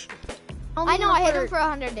 damage. I know I hit him for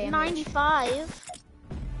 100 damage. 95.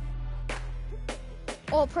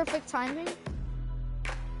 Oh, perfect timing.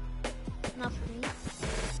 Not for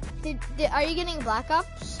me. Are you getting Black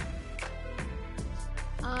Ops?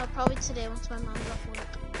 Probably today once my mom's off work.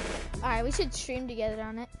 All right, we should stream together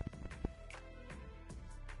on it.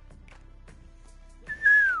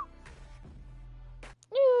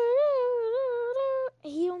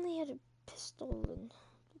 He only had a pistol and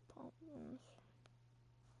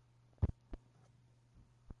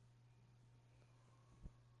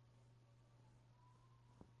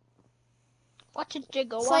Watch it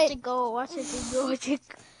jiggle, Slate. watch it go, watch it jiggle, watch it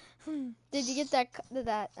go. Did you get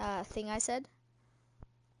that thing I said?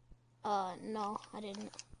 No, I didn't.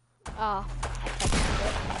 Oh, I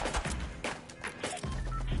texted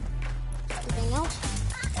Anything else?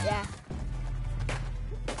 it. Yeah.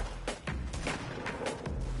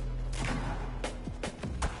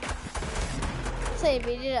 Say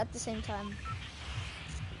we did it at the same time.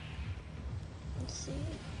 Let's see.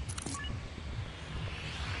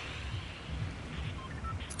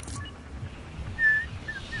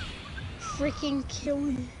 Freaking kill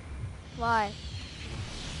me. Why?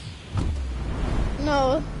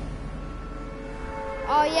 No.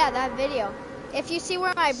 Oh yeah, that video. If you see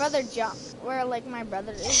where my brother jumped, where like my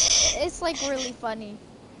brother is, it's like really funny.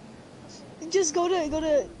 Just go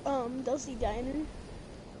to Dusty Diner.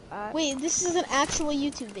 Wait, this is an actual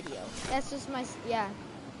YouTube video. That's just my yeah.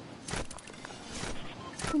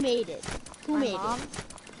 Who made it? Who My made mom. it?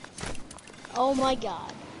 Oh my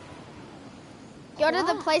god. Go to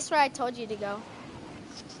the Wow. place where I told you to go.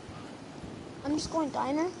 I'm just going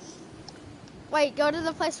diner. Wait, go to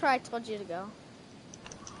the place where I told you to go.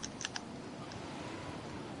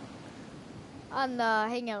 On the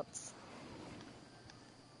Hangouts.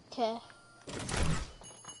 Okay.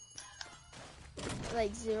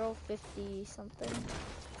 Like 050 something.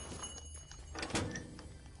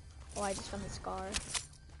 Oh, I just found the scar.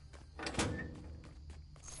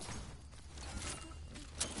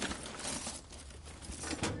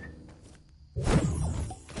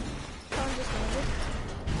 Someone just landed.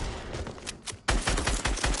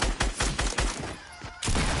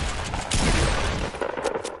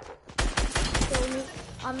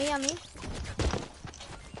 On me, on me.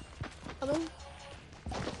 Coming.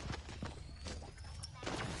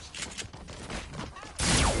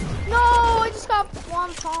 No, I just got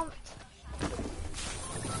one pumped.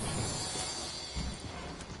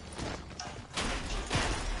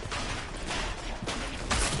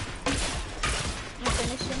 I'm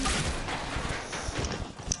finishing.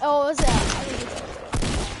 Oh, what was that? I think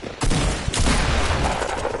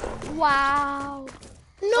it's... Wow.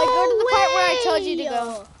 No Like, go to the way! part where I told you to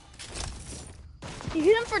go. You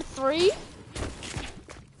hit him for 3?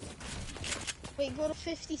 Wait, go to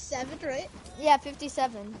 57, right? Yeah,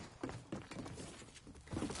 57.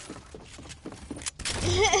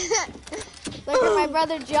 Look where my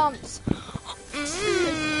brother jumps.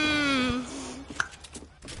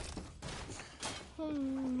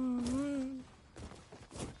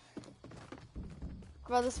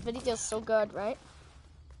 Bro, this video is so good, right?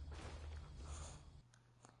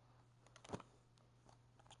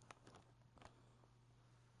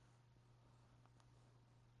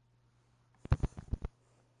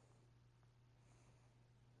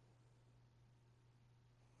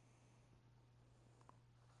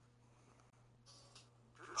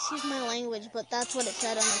 excuse my language, but that's what it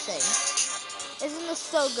said on the thing. Isn't this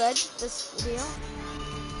so good, this video?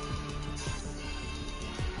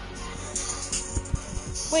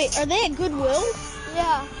 Wait, are they at Goodwill?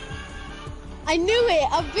 Yeah. I knew it.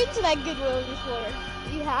 I've been to that Goodwill before.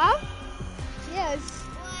 You have? Yes.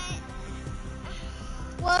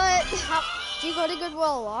 What? Do you go to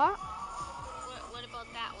Goodwill a lot? What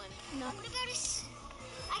about that one? No. What about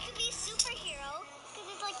I could be a superhero because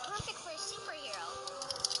it's like perfect for a superhero.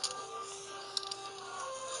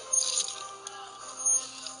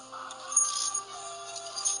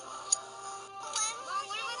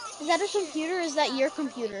 Is that a computer or is that your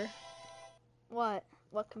computer? What?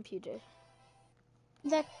 What computer?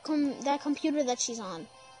 That computer that she's on.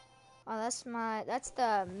 Oh, that's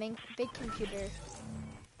the main big computer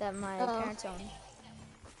that my parents own.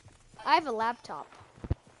 I have a laptop.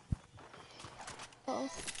 Oh.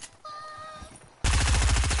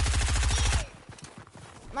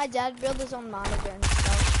 My dad built his own monitor and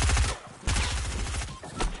stuff.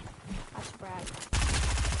 That's brag.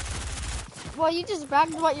 Well, you just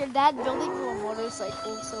bragged about your dad building you a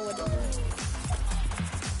motorcycle, so whatever.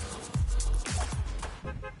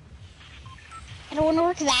 I don't want to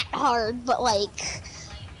work that hard, but like,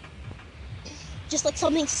 just like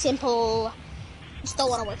something simple. Just don't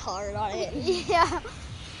want to work hard on it. Yeah.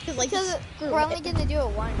 Because we're only gonna do it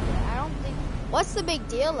one day. I don't think. What's the big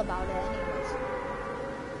deal about it, anyways?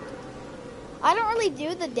 I don't really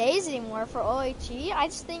do the days anymore for OHE. I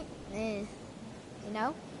just think, you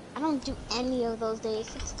know. I don't do any of those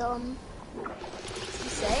days. It's dumb. You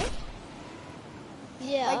say?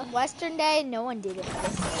 Yeah. Like Western Day, no one did it.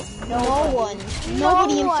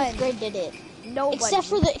 Nobody in 5th grade did it. Nobody.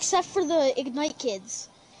 Except for the Ignite kids.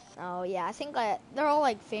 Oh yeah, I think they're all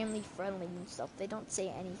like family friendly and stuff. They don't say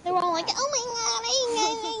anything. They're all like, bad. oh my god, I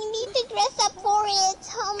need to dress up for it.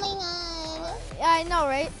 Oh my god. Yeah, I know,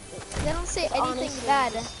 right? They don't say anything Honestly,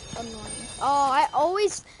 bad. Annoying. Oh, I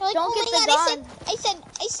always Like, don't oh get my the god, gun. I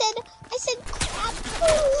said crap.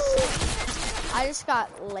 I just got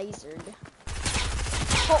lasered.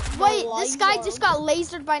 Oh, wait, this guy just got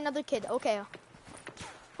lasered by another kid. Okay.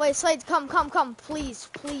 Wait, Slade, come, please.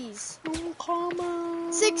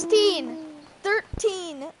 16,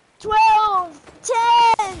 13, 12,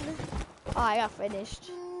 10. Oh, I got finished.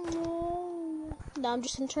 Now I'm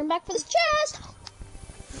just gonna turn back for this chest.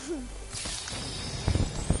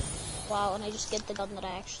 Wow, and I just get the gun that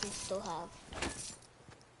I actually still have.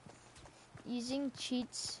 Using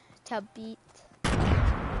cheats to beat.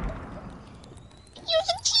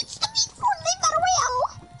 Using cheats to beat Fortnite Battle Royale.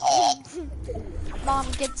 Mom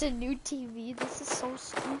gets a new TV. This is so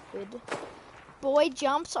stupid. Boy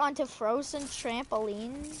jumps onto frozen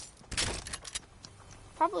trampoline.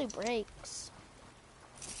 Probably breaks.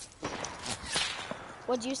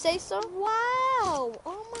 Would you say so? Wow!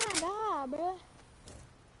 Oh my god, bro.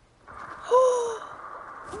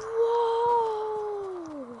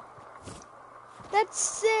 Whoa! That's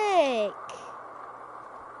sick.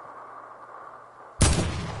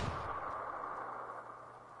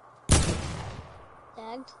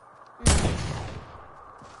 Tagged.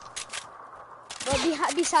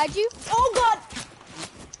 Well, beside you? Oh god!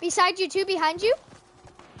 Beside you too, behind you?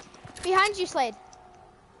 Behind you, Slade.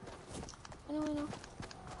 I know.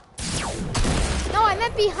 No, I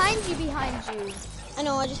meant behind you. I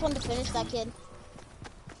know, I just wanted to finish that kid.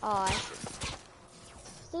 Oh,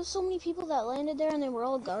 There's so many people that landed there and they were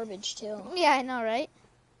all garbage too. yeah, I know, right?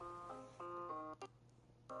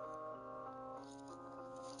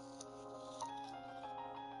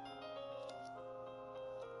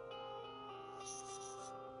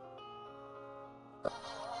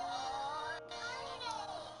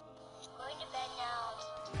 Going to bed now.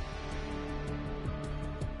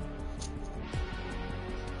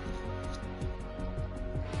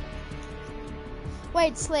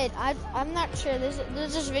 Wait, Slade, I'm not sure. There's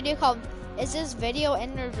this video called, is this video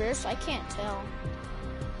in reverse? I can't tell.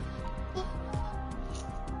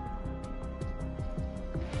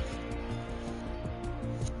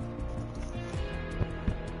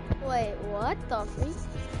 Wait, what the freak?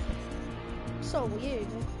 So weird.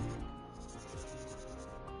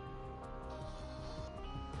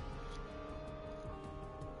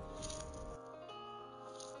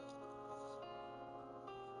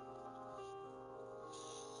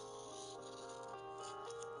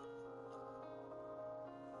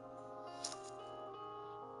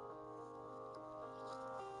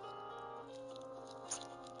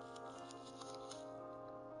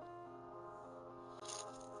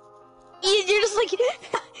 You're just like,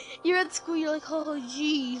 you're at school, you're like, oh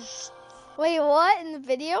jeez. Wait, what? In the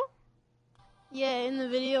video? Yeah, in the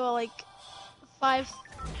video, like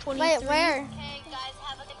 5:23. Wait, where? Okay, guys,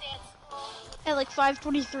 have a good At like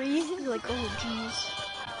 5:23, you're like, oh jeez.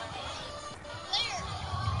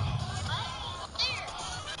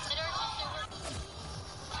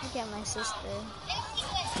 Look at my sister.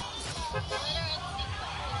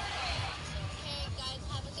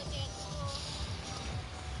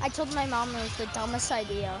 I told my mom it was the dumbest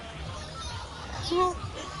idea.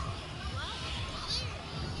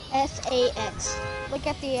 FAX. Look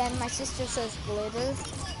at the end, my sister says glitter.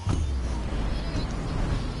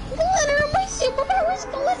 Glitter, my superpower's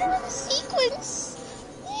glitter in the sequence.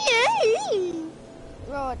 Yay!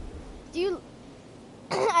 Bro, do you...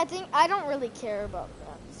 I don't really care about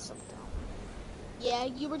that sometimes. Yeah,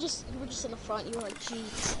 you were just in the front. You were like,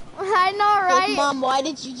 jeez. I know, right? Like, Mom, why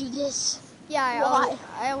did you do this? Yeah, Why?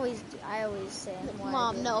 I always say why I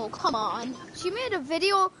Mom, did. no, come on. She made a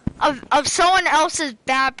video of someone else's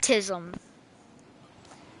baptism.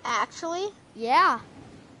 Actually? Yeah.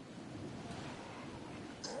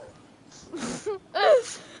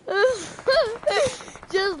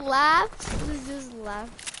 Just laugh. Just laugh.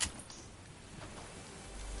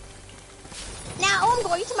 Now I'm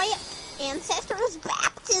going to my ancestor's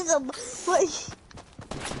baptism. Like, so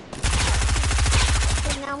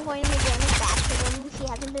now I'm going to my grandma's baptism. She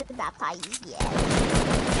hasn't been baptized yet.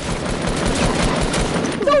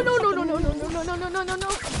 No, no, no, no, no, no, no, no, no, no, no, no, no.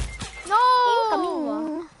 No!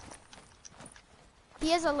 Incoming. He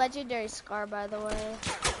has a legendary scar, by the way.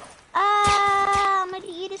 I'm gonna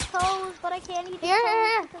eat his toes, but I can't eat his Here,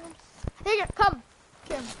 toes. here, here. Come.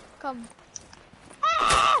 Kim, come.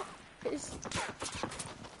 Ah! Here's-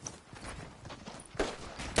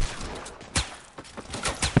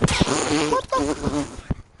 What the?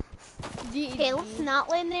 D- Okay, let's not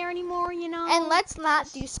land there anymore, you know? And let's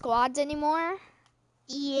not do squads anymore.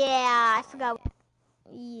 Yeah, I forgot.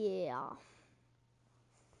 Yeah.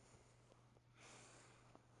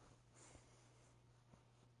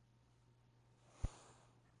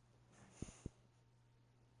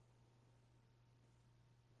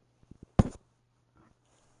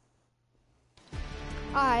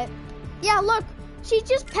 Alright. Yeah, look. She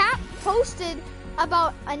just posted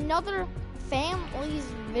about another family's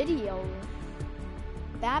video.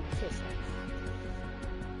 Baptism.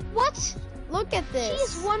 What? Look at this.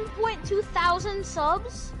 She's 1.2 thousand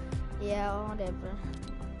subs? Yeah, whatever.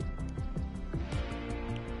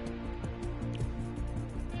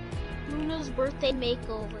 Luna's birthday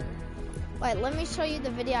makeover. Wait, let me show you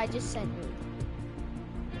the video I just sent you.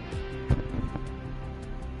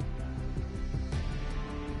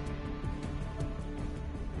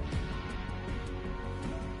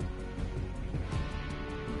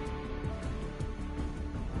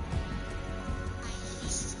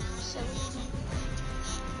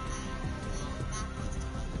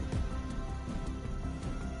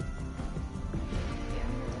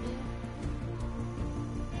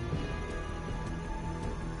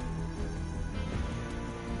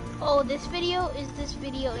 Oh, this video is this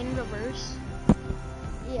video in reverse.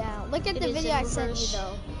 Yeah, look at It the is video in I sent you reverse.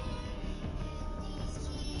 though.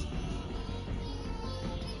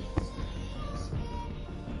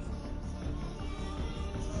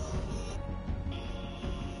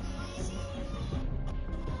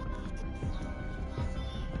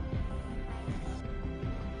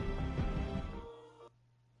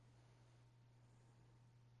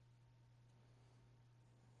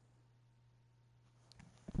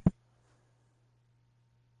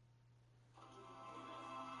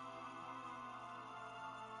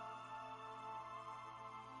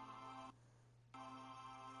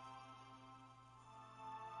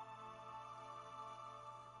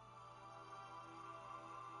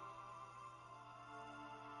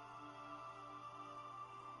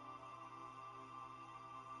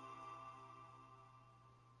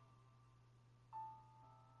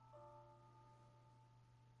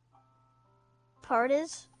 Part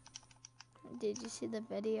is? Did you see the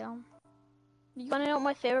video? You wanna know what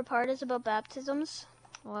my favorite part is about baptisms?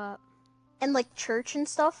 What? And like church and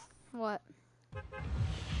stuff? What?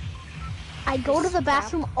 I go to the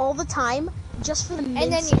bathroom all the time just for the then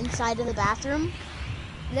mints you- inside of the bathroom.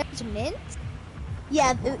 There's mint?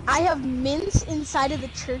 Yeah, I have mints inside of the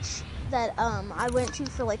church that I went to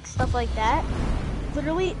for like stuff like that.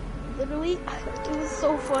 Literally, it was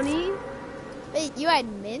so funny. Wait, you had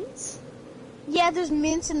mint? Yeah, there's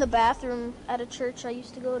mints in the bathroom at a church I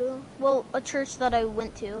used to go to. Well, a church that I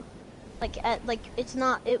went to. We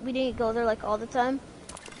didn't go there like all the time,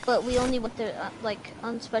 but we only went there like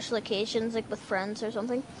on special occasions, like with friends or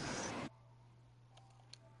something.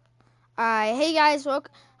 Alright, hey guys, hope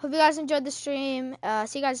you guys enjoyed the stream.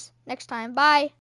 See you guys next time. Bye.